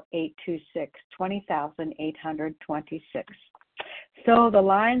 20826, 20,826. So the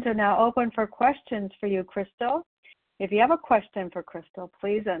lines are now open for questions for you, Krystal. If you have a question for Krystal,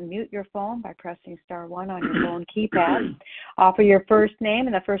 please unmute your phone by pressing star 1 on your phone keypad. Offer your first name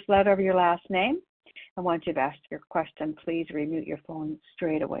and the first letter of your last name. And once you've asked your question, please remute your phone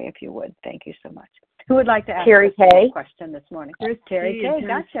straight away if you would. Thank you so much. Who would like to ask a question this morning? Here's Terry K.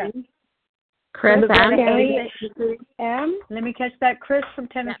 Gotcha. Chris M. Let me catch that. Chris from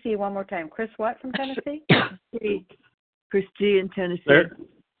Tennessee one more time. Chris what from Tennessee? Chris G in Tennessee.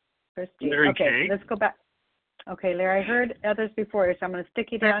 Chris G. Okay, let's go back. Okay, Larry, I heard others before you, so I'm going to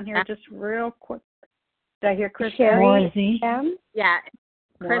stick you down here just real quick. Did I hear Chris M? Yeah,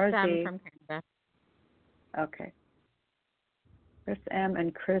 Chris M from Canada. Okay. Chris M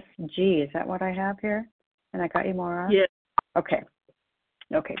and Chris G. Is that what I have here? And I got you, Maura? Yes. Okay.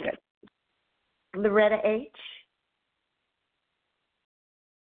 Okay, good. Loretta H.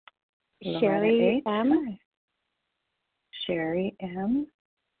 Sherry M. Sherry M.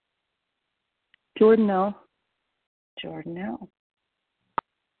 Jordan L. Jordan L.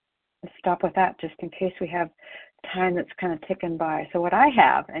 Let's stop with that just in case we have time that's kind of ticking by. So what I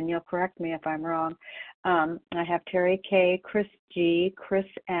have, and you'll correct me if I'm wrong, I have Terry K., Chris G., Chris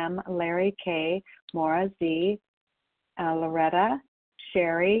M., Larry K., Maura Z., Loretta,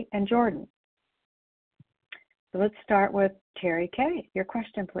 Sherry, and Jordan. So let's start with Terry K. Your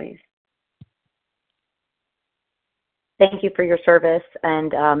question, please. Thank you for your service,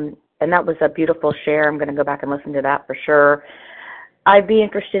 and that was a beautiful share. I'm going to go back and listen to that for sure. I'd be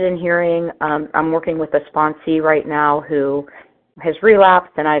interested in hearing, I'm working with a sponsee right now who has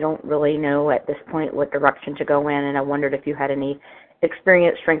relapsed, and I don't really know at this point what direction to go in, and I wondered if you had any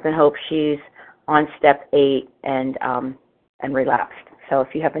experience, strength, and hope. She's on step 8 and relapsed. So if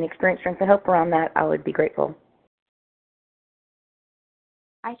you have any experience, strength, and hope around that, I would be grateful.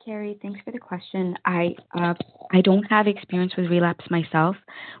 Hi, Carrie. Thanks for the question. I don't have experience with relapse myself.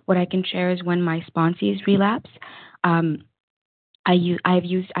 What I can share is when my sponsees relapse,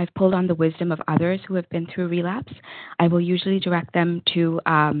 I've pulled on the wisdom of others who have been through relapse. I will usually direct them to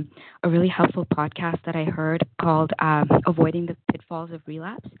a really helpful podcast that I heard called Avoiding the Pitfalls of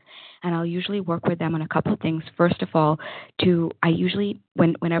Relapse. And I'll usually work with them on a couple of things. First of all,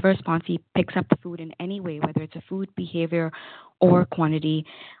 whenever a sponsee picks up the food in any way, whether it's a food, behavior, or quantity,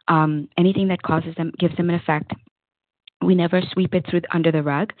 anything that gives them an effect, we never sweep it under the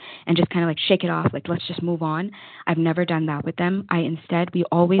rug and just kind of like shake it off, like let's just move on. I've never done that with them. We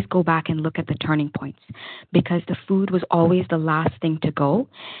always go back and look at the turning points, because the food was always the last thing to go.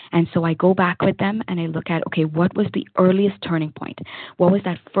 And so I go back with them and I look at, okay, what was the earliest turning point? What was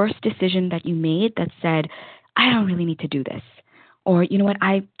that first decision that you made that said, I don't really need to do this? Or, you know what,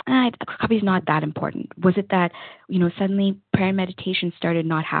 coffee's not that important. Was it that, suddenly prayer and meditation started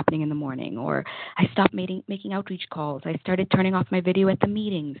not happening in the morning? Or I stopped making outreach calls. I started turning off my video at the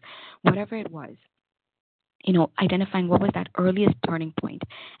meetings. Whatever it was, identifying what was that earliest turning point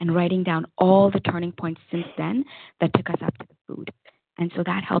and writing down all the turning points since then that took us up to the food. And so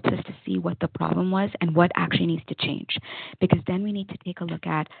that helps us to see what the problem was and what actually needs to change. Because then we need to take a look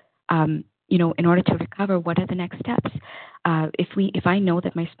at, in order to recover, what are the next steps? If I know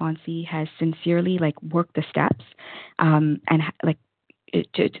that my sponsee has sincerely worked the steps,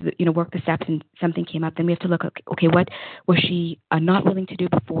 work the steps and something came up, then we have to look, okay, what was she not willing to do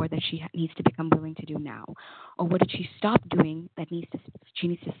before that she needs to become willing to do now? Or what did she stop doing that she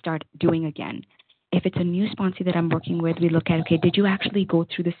needs to start doing again? If it's a new sponsee that I'm working with, we look at, okay, did you actually go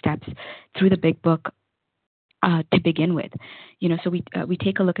through the steps, through the big book, to begin with, so we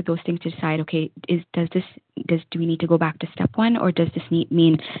take a look at those things to decide, okay, do we need to go back to step 1, or does this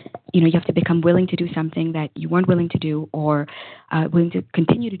mean, you have to become willing to do something that you weren't willing to do, or willing to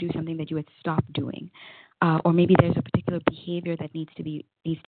continue to do something that you had stopped doing, or maybe there's a particular behavior that needs to be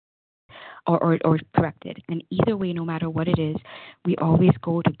or corrected. And either way, no matter what it is, we always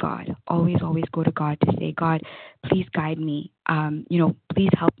go to God. Always go to God to say, God, please guide me. Please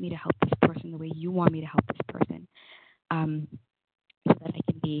help me to help this person the way you want me to help this person, so that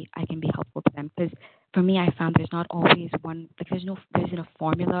I can be helpful to them. Because for me, I found there's not always one. There isn't a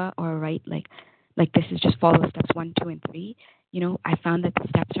formula or a right like this is just follow steps 1, 2, and 3. I found that the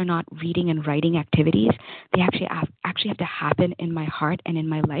steps are not reading and writing activities. They actually have to happen in my heart and in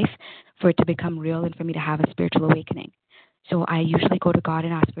my life for it to become real and for me to have a spiritual awakening. So I usually go to God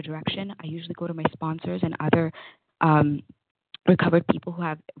and ask for direction. I usually go to my sponsors and other recovered people who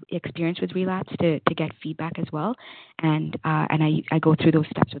have experience with relapse to get feedback as well. And I go through those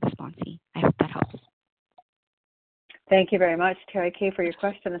steps with the sponsee. I hope that helps. Thank you very much, Terry K., for your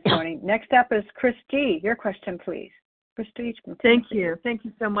question this morning. Next up is Chris G. Your question, please. Chris G. Thank you. Thank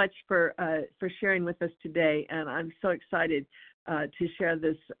you so much for sharing with us today, and I'm so excited to share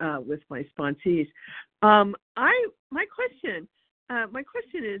this with my sponsees. My question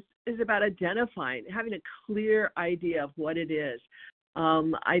is about identifying, having a clear idea of what it is.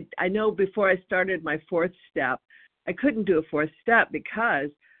 I know before I started my 4th step, I couldn't do a 4th step because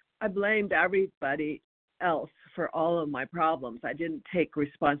I blamed everybody else for all of my problems. I didn't take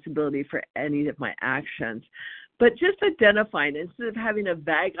responsibility for any of my actions. But just identifying, instead of having a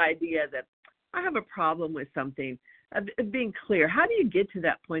vague idea that I have a problem with something, being clear. How do you get to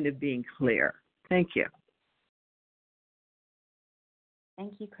that point of being clear? Thank you.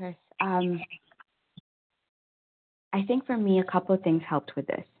 Thank you, Chris. I think for me, a couple of things helped with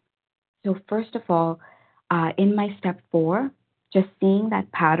this. So first of all, in my step 4, just seeing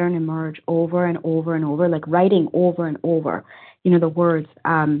that pattern emerge over and over and over, like writing over and over, the words,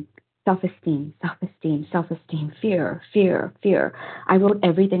 self-esteem, self-esteem, self-esteem, fear, fear, fear. I wrote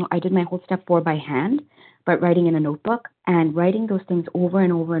everything. I did my whole step 4 by hand, but writing in a notebook and writing those things over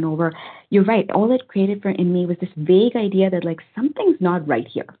and over and over. You're right. All it created in me was this vague idea that something's not right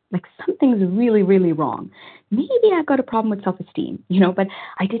here. Something's really, really wrong. Maybe I've got a problem with self-esteem, but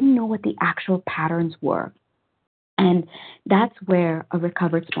I didn't know what the actual patterns were. And that's where a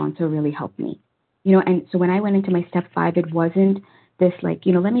recovered sponsor really helped me. And so when I went into my step 5, it wasn't this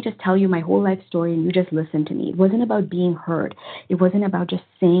let me just tell you my whole life story and you just listen to me. It wasn't about being heard. It wasn't about just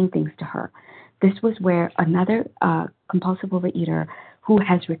saying things to her. This was where another compulsive overeater who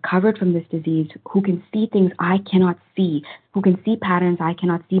has recovered from this disease, who can see things I cannot see, who can see patterns I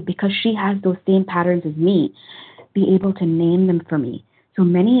cannot see because she has those same patterns as me, be able to name them for me. So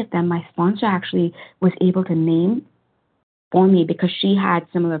many of them, my sponsor actually was able to name for me because she had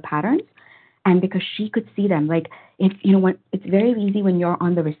similar patterns and because she could see them. Like, if you know what, it's very easy when you're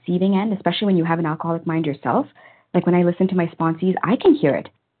on the receiving end, especially when you have an alcoholic mind yourself. Like when I listen to my sponsees, I can hear it.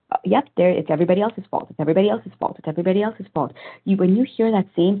 Yep, there. It's everybody else's fault. It's everybody else's fault. It's everybody else's fault. When you hear that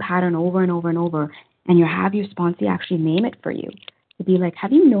same pattern over and over and over, and you have your sponsee actually name it for you, to be like,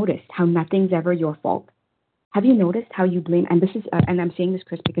 have you noticed how nothing's ever your fault? Have you noticed how you blame? And this is, and I'm saying this,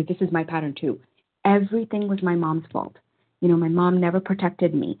 Chris, because this is my pattern too. Everything was my mom's fault. You know, my mom never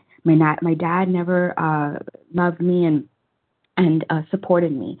protected me. My dad never loved me and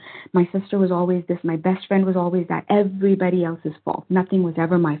supported me. My sister was always this. My best friend was always that. Everybody else's fault. Nothing was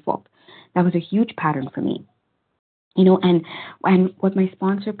ever my fault. That was a huge pattern for me. You know, and what my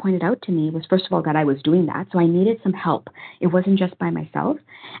sponsor pointed out to me was, first of all, that I was doing that. So I needed some help. It wasn't just by myself.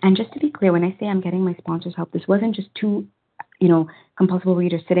 And just to be clear, when I say I'm getting my sponsor's help, this wasn't just two, compulsive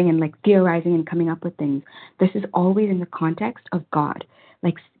readers sitting and like theorizing and coming up with things. This is always in the context of God,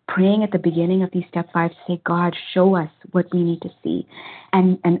 like praying at the beginning of these step 5 to say, God, show us what we need to see.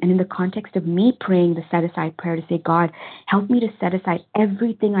 And in the context of me praying the set aside prayer to say, God, help me to set aside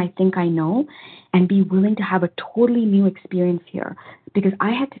everything I think I know and be willing to have a totally new experience here. Because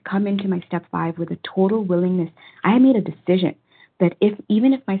I had to come into my step 5 with a total willingness. I made a decision that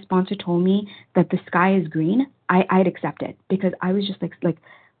even if my sponsor told me that the sky is green, I'd accept it, because I was just like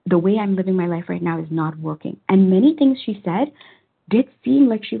the way I'm living my life right now is not working. And many things she said did seem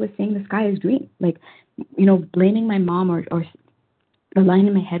like she was saying the sky is green, like, blaming my mom or the line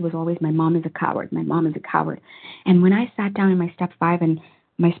in my head was always, my mom is a coward. My mom is a coward. And when I sat down in my step 5 and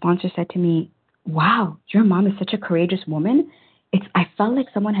my sponsor said to me, wow, your mom is such a courageous woman. I felt like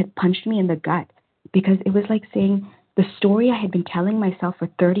someone had punched me in the gut, because it was like saying the story I had been telling myself for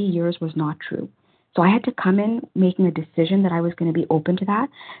 30 years was not true. So I had to come in making a decision that I was going to be open to that,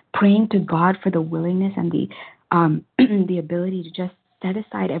 praying to God for the willingness and the ability to just set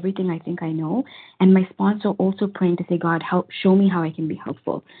aside everything I think I know. And my sponsor also praying to say, God, show me how I can be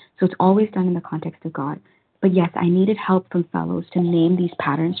helpful. So it's always done in the context of God. But yes, I needed help from fellows to name these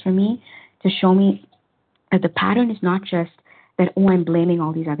patterns for me, to show me that the pattern is not just that, oh, I'm blaming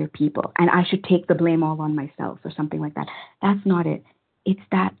all these other people and I should take the blame all on myself or something like that. That's not it. It's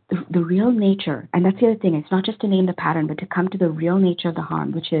that the real nature, and that's the other thing, it's not just to name the pattern, but to come to the real nature of the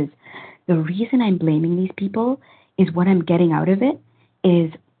harm, which is the reason I'm blaming these people is what I'm getting out of it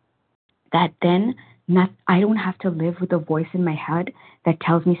is that then I don't have to live with a voice in my head that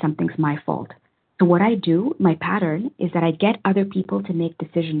tells me something's my fault. So what I do, my pattern, is that I get other people to make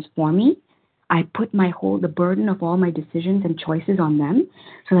decisions for me. I put the burden of all my decisions and choices on them,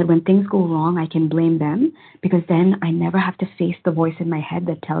 so that when things go wrong, I can blame them, because then I never have to face the voice in my head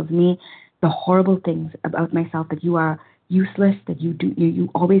that tells me the horrible things about myself, that you are useless, that you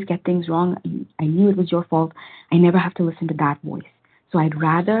always get things wrong. I knew it was your fault. I never have to listen to that voice. So I'd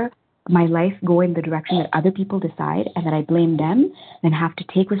rather my life go in the direction that other people decide and that I blame them than have to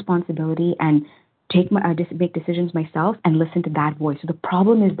take responsibility and make decisions myself and listen to that voice. So the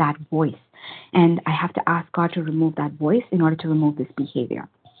problem is that voice. And I have to ask God to remove that voice in order to remove this behavior.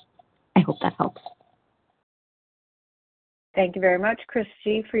 I hope that helps. Thank you very much, Chris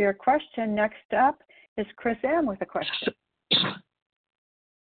G, for your question. Next up is Chris M with a question.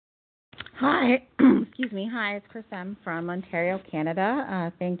 Hi, excuse me. Hi, it's Chris M from Ontario,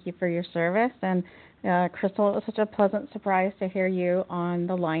 Canada. Thank you for your service. And Krystal, it was such a pleasant surprise to hear you on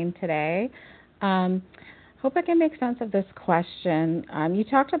the line today. Hope I can make sense of this question. You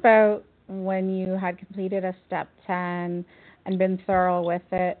talked about when you had completed a step 10 and been thorough with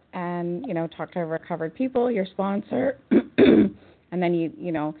it and, talked to recovered people, your sponsor, and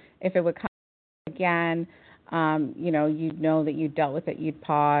then if it would come again, you'd know that you dealt with it, you'd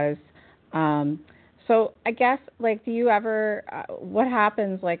pause. So I guess, do you ever, what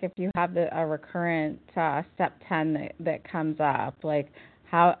happens, if you have a recurrent step 10 that comes up,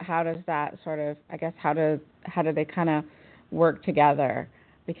 how does that sort of, I guess, how do they kind of work together?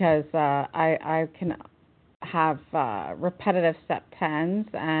 Because I can have repetitive step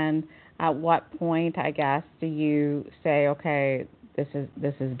 10s, and at what point, I guess, do you say, okay, this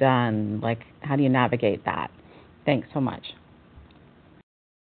is done? How do you navigate that? Thanks so much.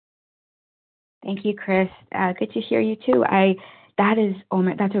 Thank you, Chris. Good to hear you too.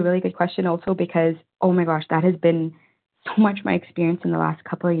 That's a really good question also, because, oh my gosh, that has been so much my experience in the last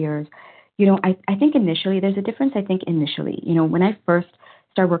couple of years. I think initially, there's a difference, when I first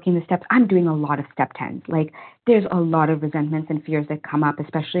start working the steps, I'm doing a lot of step 10s. There's a lot of resentments and fears that come up,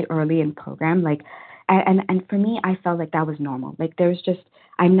 especially early in program. And for me, I felt like that was normal.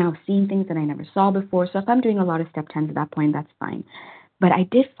 I'm now seeing things that I never saw before. So if I'm doing a lot of step 10s at that point, that's fine. But I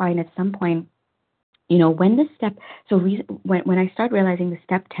did find at some point, when the step, when I start realizing the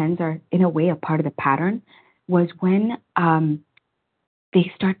step 10s are in a way a part of the pattern, was when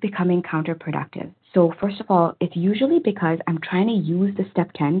they start becoming counterproductive. So first of all, it's usually because I'm trying to use the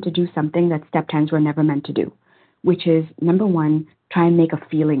step 10 to do something that step 10s were never meant to do, which is, number one, try and make a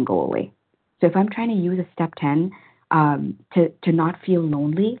feeling go away. So if I'm trying to use a step 10 to not feel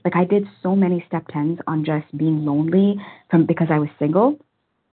lonely, like I did so many step 10s on just being lonely because I was single,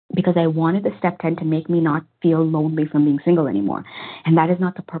 because I wanted the step 10 to make me not feel lonely from being single anymore. And that is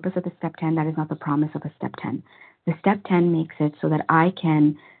not the purpose of the step 10. That is not the promise of a step 10. The step 10 makes it so that I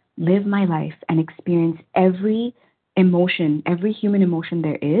can live my life and experience every emotion, every human emotion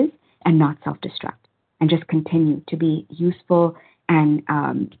there is, and not self-destruct, and just continue to be useful and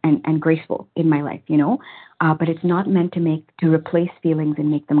graceful in my life, But it's not meant to replace feelings and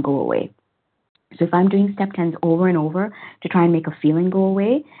make them go away. So if I'm doing step 10s over and over to try and make a feeling go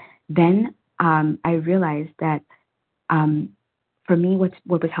away, then I realized that for me, what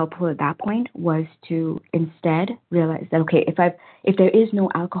was helpful at that point was to instead realize that, okay, if there is no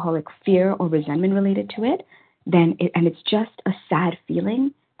alcoholic fear or resentment related to it, then and it's just a sad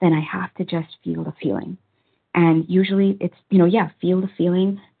feeling, then I have to just feel the feeling. And usually it's, feel the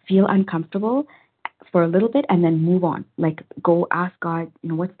feeling, feel uncomfortable for a little bit, and then move on. Like, go ask God,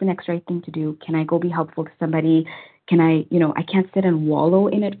 what's the next right thing to do? Can I go be helpful to somebody? Can I, I can't sit and wallow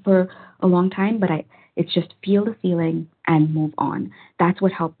in it for a long time, but it's just feel the feeling and move on. That's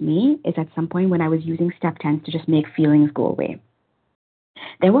what helped me, is at some point when I was using step 10s to just make feelings go away.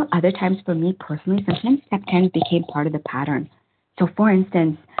 There were other times for me personally, sometimes step 10s became part of the pattern. So for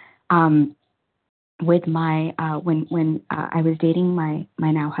instance, with my, when I was dating my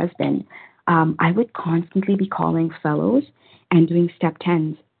now husband, I would constantly be calling fellows and doing step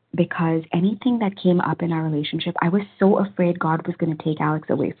 10s, because anything that came up in our relationship, I was so afraid God was going to take Alex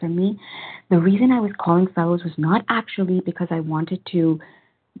away from me. The reason I was calling fellows was not actually because I wanted to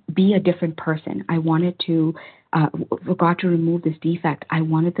be a different person. I wanted to, for God to remove this defect. I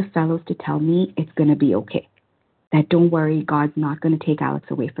wanted the fellows to tell me it's going to be okay, that don't worry, God's not going to take Alex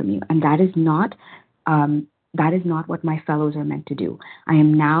away from you. And that is not what my fellows are meant to do. I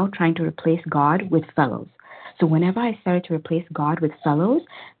am now trying to replace God with fellows. So whenever I started to replace God with fellows,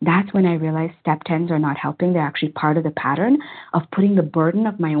 that's when I realized step 10s are not helping. They're actually part of the pattern of putting the burden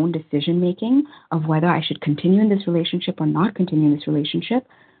of my own decision making of whether I should continue in this relationship or not continue in this relationship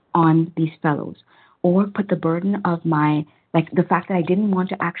on these fellows, or put the burden of the fact that I didn't want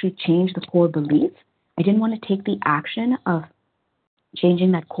to actually change the core belief. I didn't want to take the action of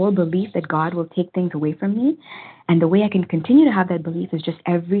changing that core belief that God will take things away from me. And the way I can continue to have that belief is just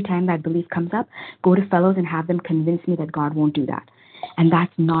every time that belief comes up, go to fellows and have them convince me that God won't do that. And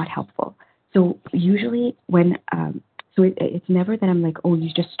that's not helpful. So usually when, it's never that I'm like, oh, you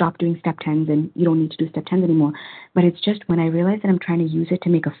just stop doing step 10s and you don't need to do step 10s anymore. But it's just when I realize that I'm trying to use it to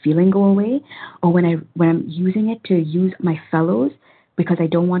make a feeling go away, or when I'm using it to use my fellows because I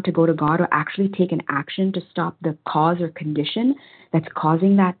don't want to go to God or actually take an action to stop the cause or condition that's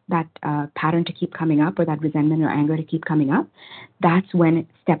causing that pattern to keep coming up, or that resentment or anger to keep coming up, that's when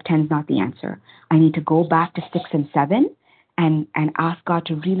step 10 is not the answer. I need to go back to 6 and 7 and ask God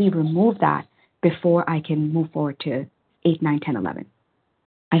to really remove that before I can move forward to 8, 9, 10, 11.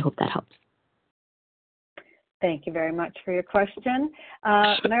 I hope that helps. Thank you very much for your question.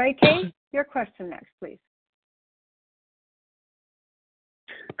 Mary Kay, your question next, please.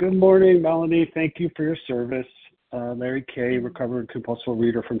 Good morning, Melanie. Thank you for your service. Larry Kay, recovered compulsive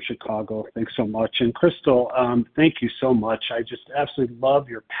reader from Chicago. Thanks so much. And Krystal, thank you so much. I just absolutely love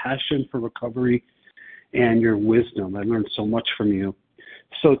your passion for recovery and your wisdom. I learned so much from you.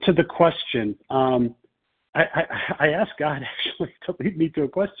 So to the question, I asked God actually to lead me to a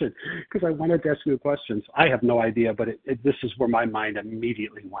question because I wanted to ask you questions. I have no idea, but this is where my mind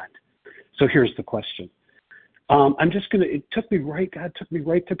immediately went. So here's the question. God took me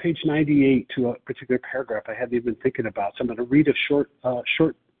right to page 98 to a particular paragraph I hadn't even been thinking about. So I'm going to read a short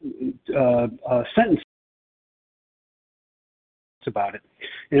sentence about it.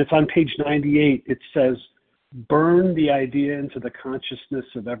 And it's on page 98. It says, burn the idea into the consciousness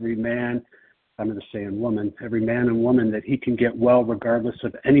of every man, I'm going to say and woman, every man and woman, that he can get well regardless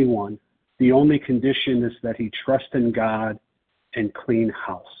of anyone. The only condition is that he trust in God and clean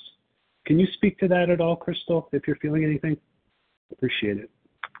house. Can you speak to that at all, Krystal, if you're feeling anything? Appreciate it.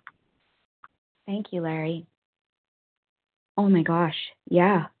 Thank you, Larry. Oh my gosh.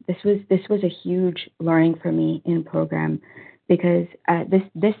 Yeah, this was a huge learning for me in program, because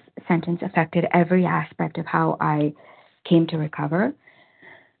this sentence affected every aspect of how I came to recover.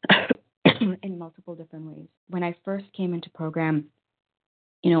 in multiple different ways. When I first came into program,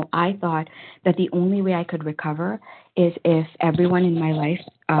 I thought that the only way I could recover is if everyone in my life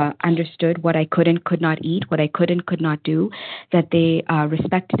understood what I could and could not eat, what I could and could not do, that they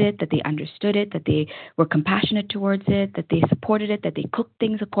respected it, that they understood it, that they were compassionate towards it, that they supported it, that they cooked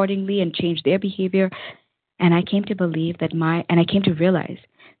things accordingly and changed their behavior. And I came to believe I came to realize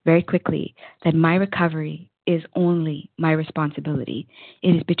very quickly that my recovery is only my responsibility.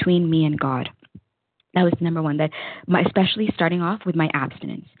 It is between me and God. That was number one, especially starting off with my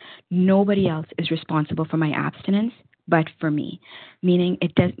abstinence. Nobody else is responsible for my abstinence but for me. Meaning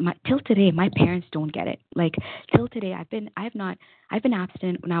till today, my parents don't get it. Like till today, I've been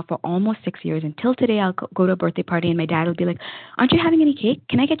abstinent now for almost 6 years. And till today, I'll go to a birthday party and my dad will be like, "Aren't you having any cake?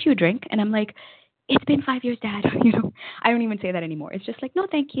 Can I get you a drink?" And I'm like, "It's been 5 years, Dad." I don't even say that anymore. It's just like, "No,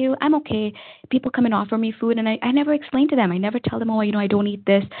 thank you. I'm okay." People come and offer me food, and I never explain to them. I never tell them, "Oh, I don't eat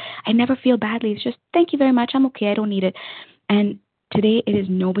this." I never feel badly. It's just, "Thank you very much. I'm okay. I don't need it." And today, it is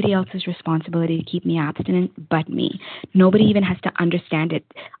nobody else's responsibility to keep me abstinent but me. Nobody even has to understand it.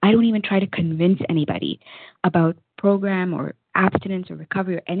 I don't even try to convince anybody about program or abstinence or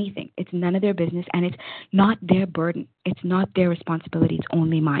recovery or anything. It's none of their business, and it's not their burden. It's not their responsibility. It's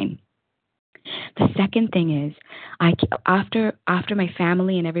only mine. The second thing is, after my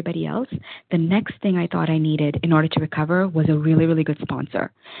family and everybody else, the next thing I thought I needed in order to recover was a really, really good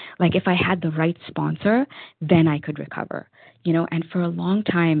sponsor. Like if I had the right sponsor, then I could recover. And for a long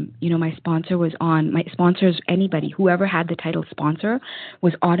time, my sponsors, anybody, whoever had the title sponsor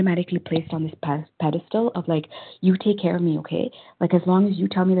was automatically placed on this pedestal of like, "You take care of me, okay? Like as long as you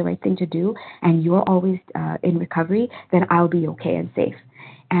tell me the right thing to do and you're always in recovery, then I'll be okay and safe."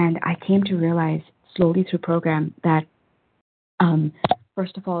 And I came to realize slowly through program that,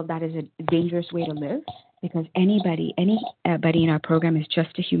 first of all, that is a dangerous way to live, because anybody in our program is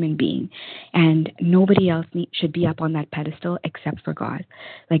just a human being, and nobody else should be up on that pedestal except for God.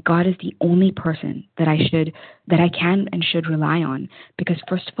 Like God is the only person that I can and should rely on, because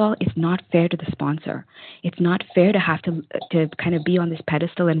first of all, it's not fair to the sponsor. It's not fair to have to kind of be on this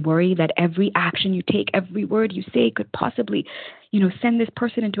pedestal and worry that every action you take, every word you say could possibly, send this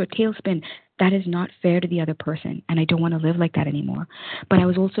person into a tailspin. That is not fair to the other person, and I don't want to live like that anymore. But I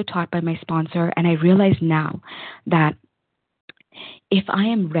was also taught by my sponsor, and I realize now that if I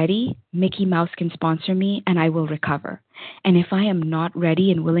am ready, Mickey Mouse can sponsor me and I will recover. And if I am not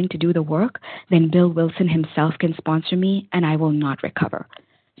ready and willing to do the work, then Bill Wilson himself can sponsor me and I will not recover.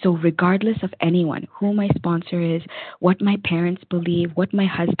 So regardless of anyone, who my sponsor is, what my parents believe, what my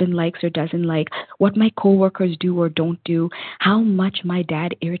husband likes or doesn't like, what my coworkers do or don't do, how much my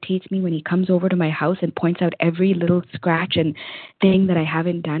dad irritates me when he comes over to my house and points out every little scratch and thing that I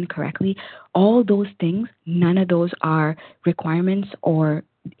haven't done correctly, all those things, none of those are requirements or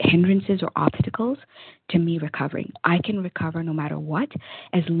hindrances or obstacles to me recovering. I can recover no matter what,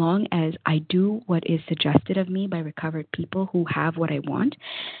 as long as I do what is suggested of me by recovered people who have what I want.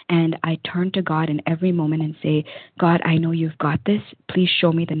 And I turn to God in every moment and say, "God, I know you've got this. Please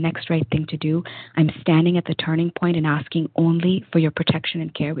show me the next right thing to do. I'm standing at the turning point and asking only for your protection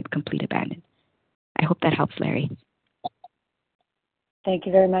and care with complete abandon." I hope that helps, Larry. Thank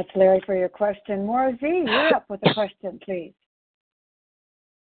you very much, Larry, for your question. Maura Z, you're up with a question, please.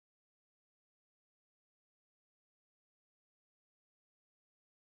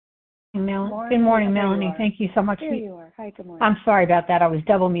 Good morning, Melanie. Thank you so much. Here you are. Hi, good morning. I'm sorry about that. I was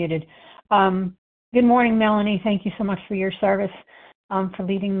double muted. Good morning, Melanie. Thank you so much for your service, for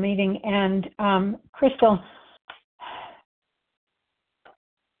leading the meeting. And Krystal,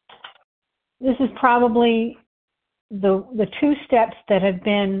 this is probably the two steps that have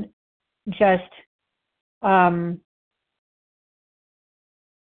been just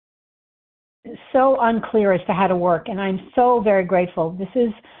so unclear as to how to work, and I'm so very grateful.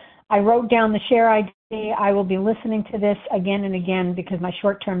 I wrote down the share ID. I will be listening to this again and again because my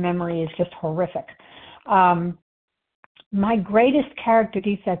short-term memory is just horrific. My greatest character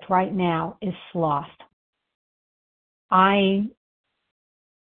defect right now is sloth. I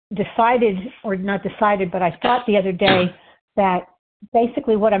decided, or not decided, but I thought the other day that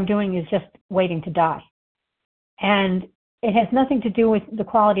basically what I'm doing is just waiting to die. And it has nothing to do with the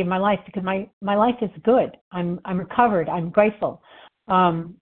quality of my life, because my life is good. I'm recovered. I'm grateful.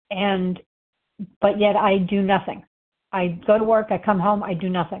 But yet I do nothing. I go to work, I come home, I do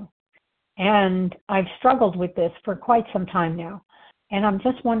nothing. And I've struggled with this for quite some time now. And I'm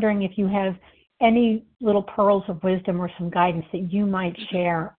just wondering if you have any little pearls of wisdom or some guidance that you might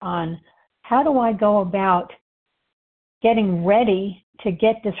share on how do I go about getting ready to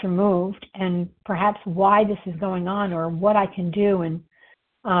get this removed, and perhaps why this is going on or what I can do. And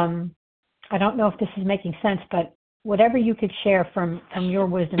I don't know if this is making sense, but whatever you could share from your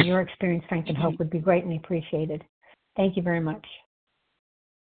wisdom, your experience, strength, and hope would be greatly appreciated. Thank you very much.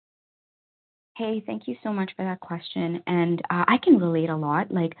 Hey, thank you so much for that question. And I can relate a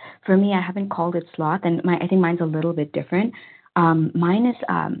lot. Like for me, I haven't called it sloth, and I think mine's a little bit different. Mine is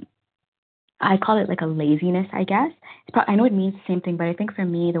I call it like a laziness, I guess. I know it means the same thing, but I think for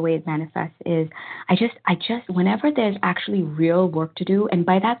me, the way it manifests is I just, whenever there's actually real work to do, and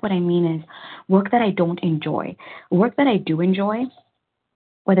by that, what I mean is work that I don't enjoy, work that I do enjoy,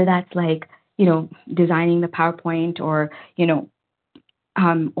 whether that's like, designing the PowerPoint or,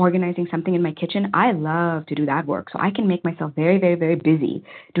 organizing something in my kitchen. I love to do that work. So I can make myself very, very, very busy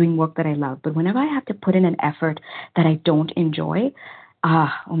doing work that I love. But whenever I have to put in an effort that I don't enjoy, oh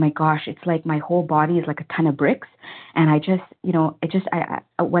my gosh, it's like my whole body is like a ton of bricks. And I just,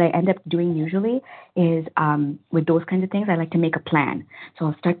 what I end up doing usually is with those kinds of things, I like to make a plan. So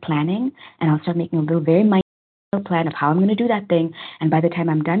I'll start planning and I'll start making a little very minute plan of how I'm going to do that thing. And by the time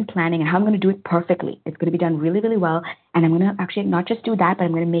I'm done planning and how I'm going to do it perfectly, it's going to be done really, really well. And I'm going to actually not just do that, but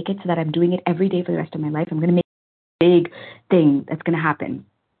I'm going to make it so that I'm doing it every day for the rest of my life. I'm going to make a big thing that's going to happen.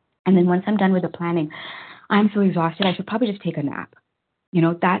 And then once I'm done with the planning, I'm so exhausted, I should probably just take a nap.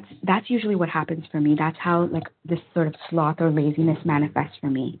 That's usually what happens for me. That's how like this sort of sloth or laziness manifests for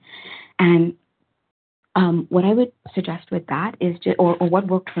me. And what I would suggest with that is just, or what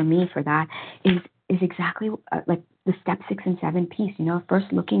worked for me for that is exactly like the step 6 and 7 piece. First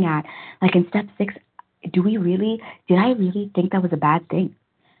looking at like in step 6, did I really think that was a bad thing?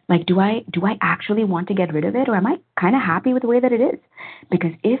 Like, do I actually want to get rid of it, or am I kind of happy with the way that it is?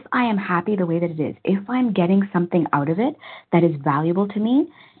 Because if I am happy the way that it is, if I'm getting something out of it that is valuable to me,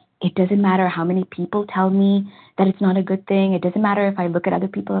 it doesn't matter how many people tell me that it's not a good thing. It doesn't matter if I look at other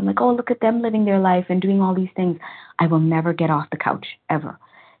people, I'm like, oh, look at them living their life and doing all these things. I will never get off the couch, ever.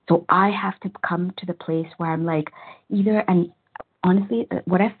 So I have to come to the place where I'm like, and honestly,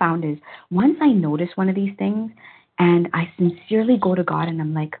 what I found is once I notice one of these things and I sincerely go to God and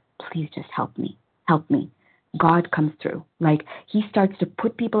I'm like, please just help me. God comes through. Like he starts to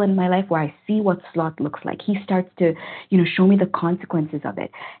put people in my life where I see what sloth looks like. He starts to, show me the consequences of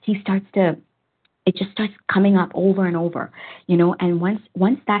it. It just starts coming up over and over, and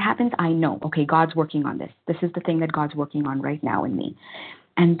once that happens, I know, okay, God's working on this. This is the thing that God's working on right now in me.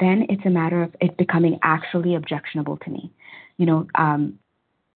 And then it's a matter of it becoming actually objectionable to me,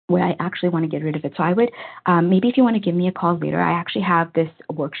 where I actually want to get rid of it. So I would, maybe if you want to give me a call later, I actually have this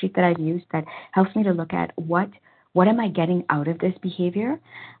worksheet that I've used that helps me to look at what am I getting out of this behavior,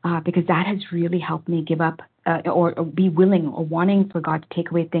 because that has really helped me give up or be willing or wanting for God to take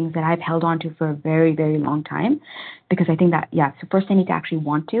away things that I've held on to for a very, very long time. Because I think that, so first I need to actually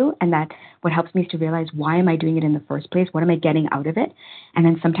want to, and that what helps me is to realize, why am I doing it in the first place? What am I getting out of it? And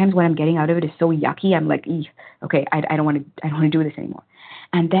then sometimes what I'm getting out of it is so yucky, I'm like, okay, I don't want to do this anymore.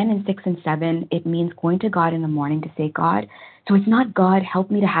 And then in 6 and 7, it means going to God in the morning to say, God, so it's not God, help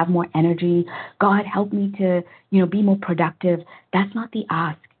me to have more energy. God, help me to, be more productive. That's not the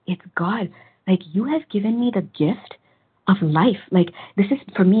ask. It's God, like you have given me the gift of life. Like this is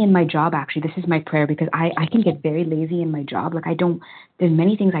for me in my job, actually, this is my prayer, because I can get very lazy in my job. Like there's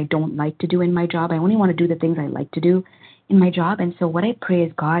many things I don't like to do in my job. I only want to do the things I like to do in my job. And so what I pray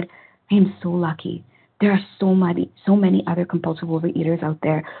is, God, I am so lucky. There are so many other compulsive overeaters out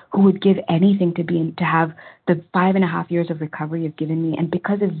there who would give anything to have the 5.5 years of recovery you've given me. And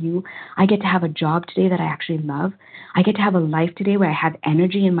because of you, I get to have a job today that I actually love. I get to have a life today where I have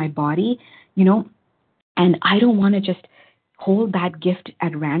energy in my body, and I don't want to just hold that gift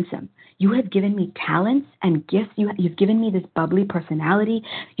at ransom. You have given me talents and gifts. You've given me this bubbly personality.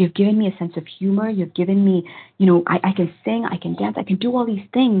 You've given me a sense of humor. You've given me, I can sing, I can dance, I can do all these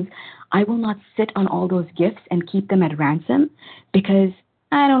things. I will not sit on all those gifts and keep them at ransom, because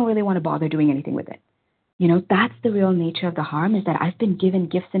I don't really want to bother doing anything with it. That's the real nature of the harm, is that I've been given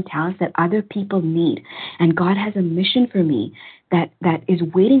gifts and talents that other people need. And God has a mission for me that is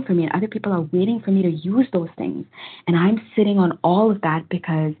waiting for me, and other people are waiting for me to use those things. And I'm sitting on all of that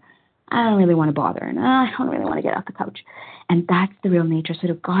because I don't really want to bother, and I don't really want to get off the couch. And that's the real nature. So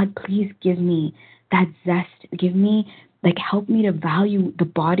God, please give me that zest. Help me to value the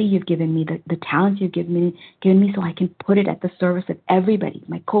body you've given me, the talents you've given me, so I can put it at the service of everybody,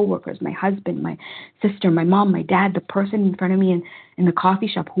 my coworkers, my husband, my sister, my mom, my dad, the person in front of me in the coffee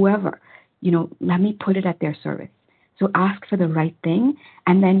shop, whoever. Let me put it at their service. So ask for the right thing,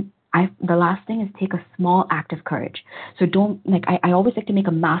 and then the last thing is take a small act of courage. So don't, I always like to make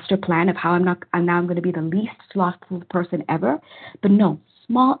a master plan of how I'm going to be the least slothful person ever. But no,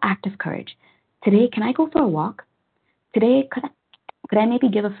 small act of courage. Today, can I go for a walk? Today, Could I maybe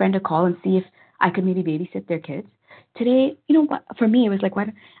give a friend a call and see if I could maybe babysit their kids? Today, you know what? For me, it was like,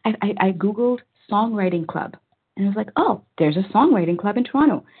 I Googled songwriting club. And I was like, oh, there's a songwriting club in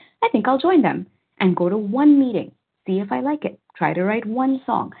Toronto. I think I'll join them and go to one meeting, see if I like it, try to write one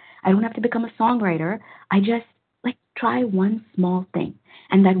song. I don't have to become a songwriter. I just like try one small thing.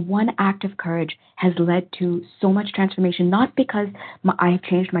 And that one act of courage has led to so much transformation, not because I have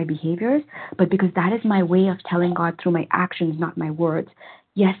changed my behaviors, but because that is my way of telling God through my actions, not my words.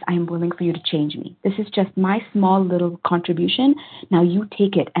 Yes, I am willing for you to change me. This is just my small little contribution. Now you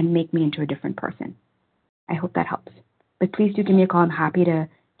take it and make me into a different person. I hope that helps. But please do give me a call. I'm happy to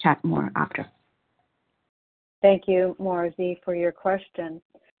chat more after. Thank you, Morzi, for your question.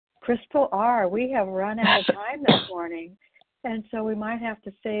 Krystal R, we have run out of time this morning, and so we might have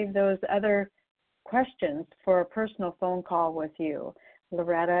to save those other questions for a personal phone call with you.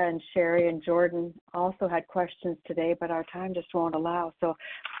 Loretta and Sherry and Jordan also had questions today, but our time just won't allow. So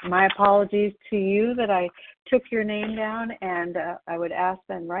my apologies to you that I took your name down, and I would ask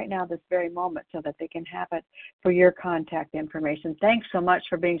them right now this very moment so that they can have it for your contact information. Thanks so much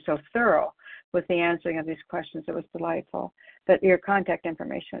for being so thorough with the answering of these questions. It was delightful. But your contact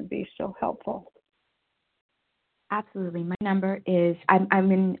information would be so helpful. Absolutely. My number is,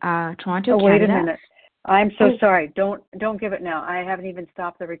 I'm in Toronto, Oh, wait Canada. a minute. I'm so sorry. Don't give it now. I haven't even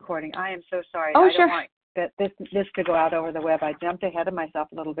stopped the recording. I am so sorry. Oh, I sure. don't want this to go out over the web. I jumped ahead of myself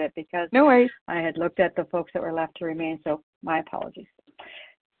a little bit because no worries. I had looked at the folks that were left to remain, so my apologies.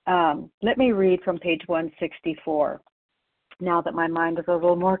 Let me read from page 164 now that my mind is a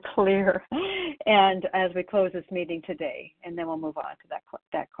little more clear, and as we close this meeting today, and then we'll move on to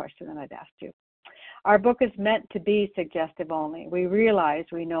that question that I'd asked you. Our book is meant to be suggestive only. We realize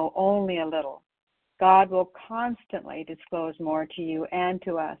we know only a little. God will constantly disclose more to you and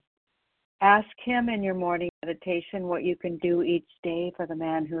to us. Ask Him in your morning meditation what you can do each day for the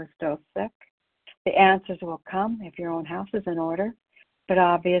man who is still sick. The answers will come if your own house is in order, but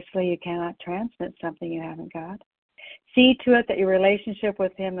obviously you cannot transmit something you haven't got. See to it that your relationship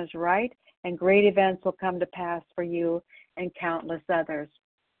with Him is right, and great events will come to pass for you and countless others.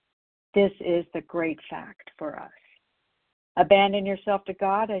 This is the great fact for us. Abandon yourself to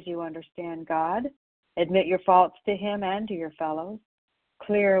God as you understand God. Admit your faults to Him and to your fellows.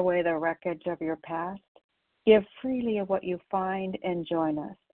 Clear away the wreckage of your past. Give freely of what you find and join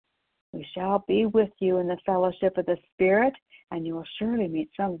us. We shall be with you in the fellowship of the Spirit, and you will surely meet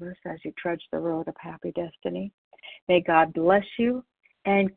some of us as you trudge the road of happy destiny. May God bless you and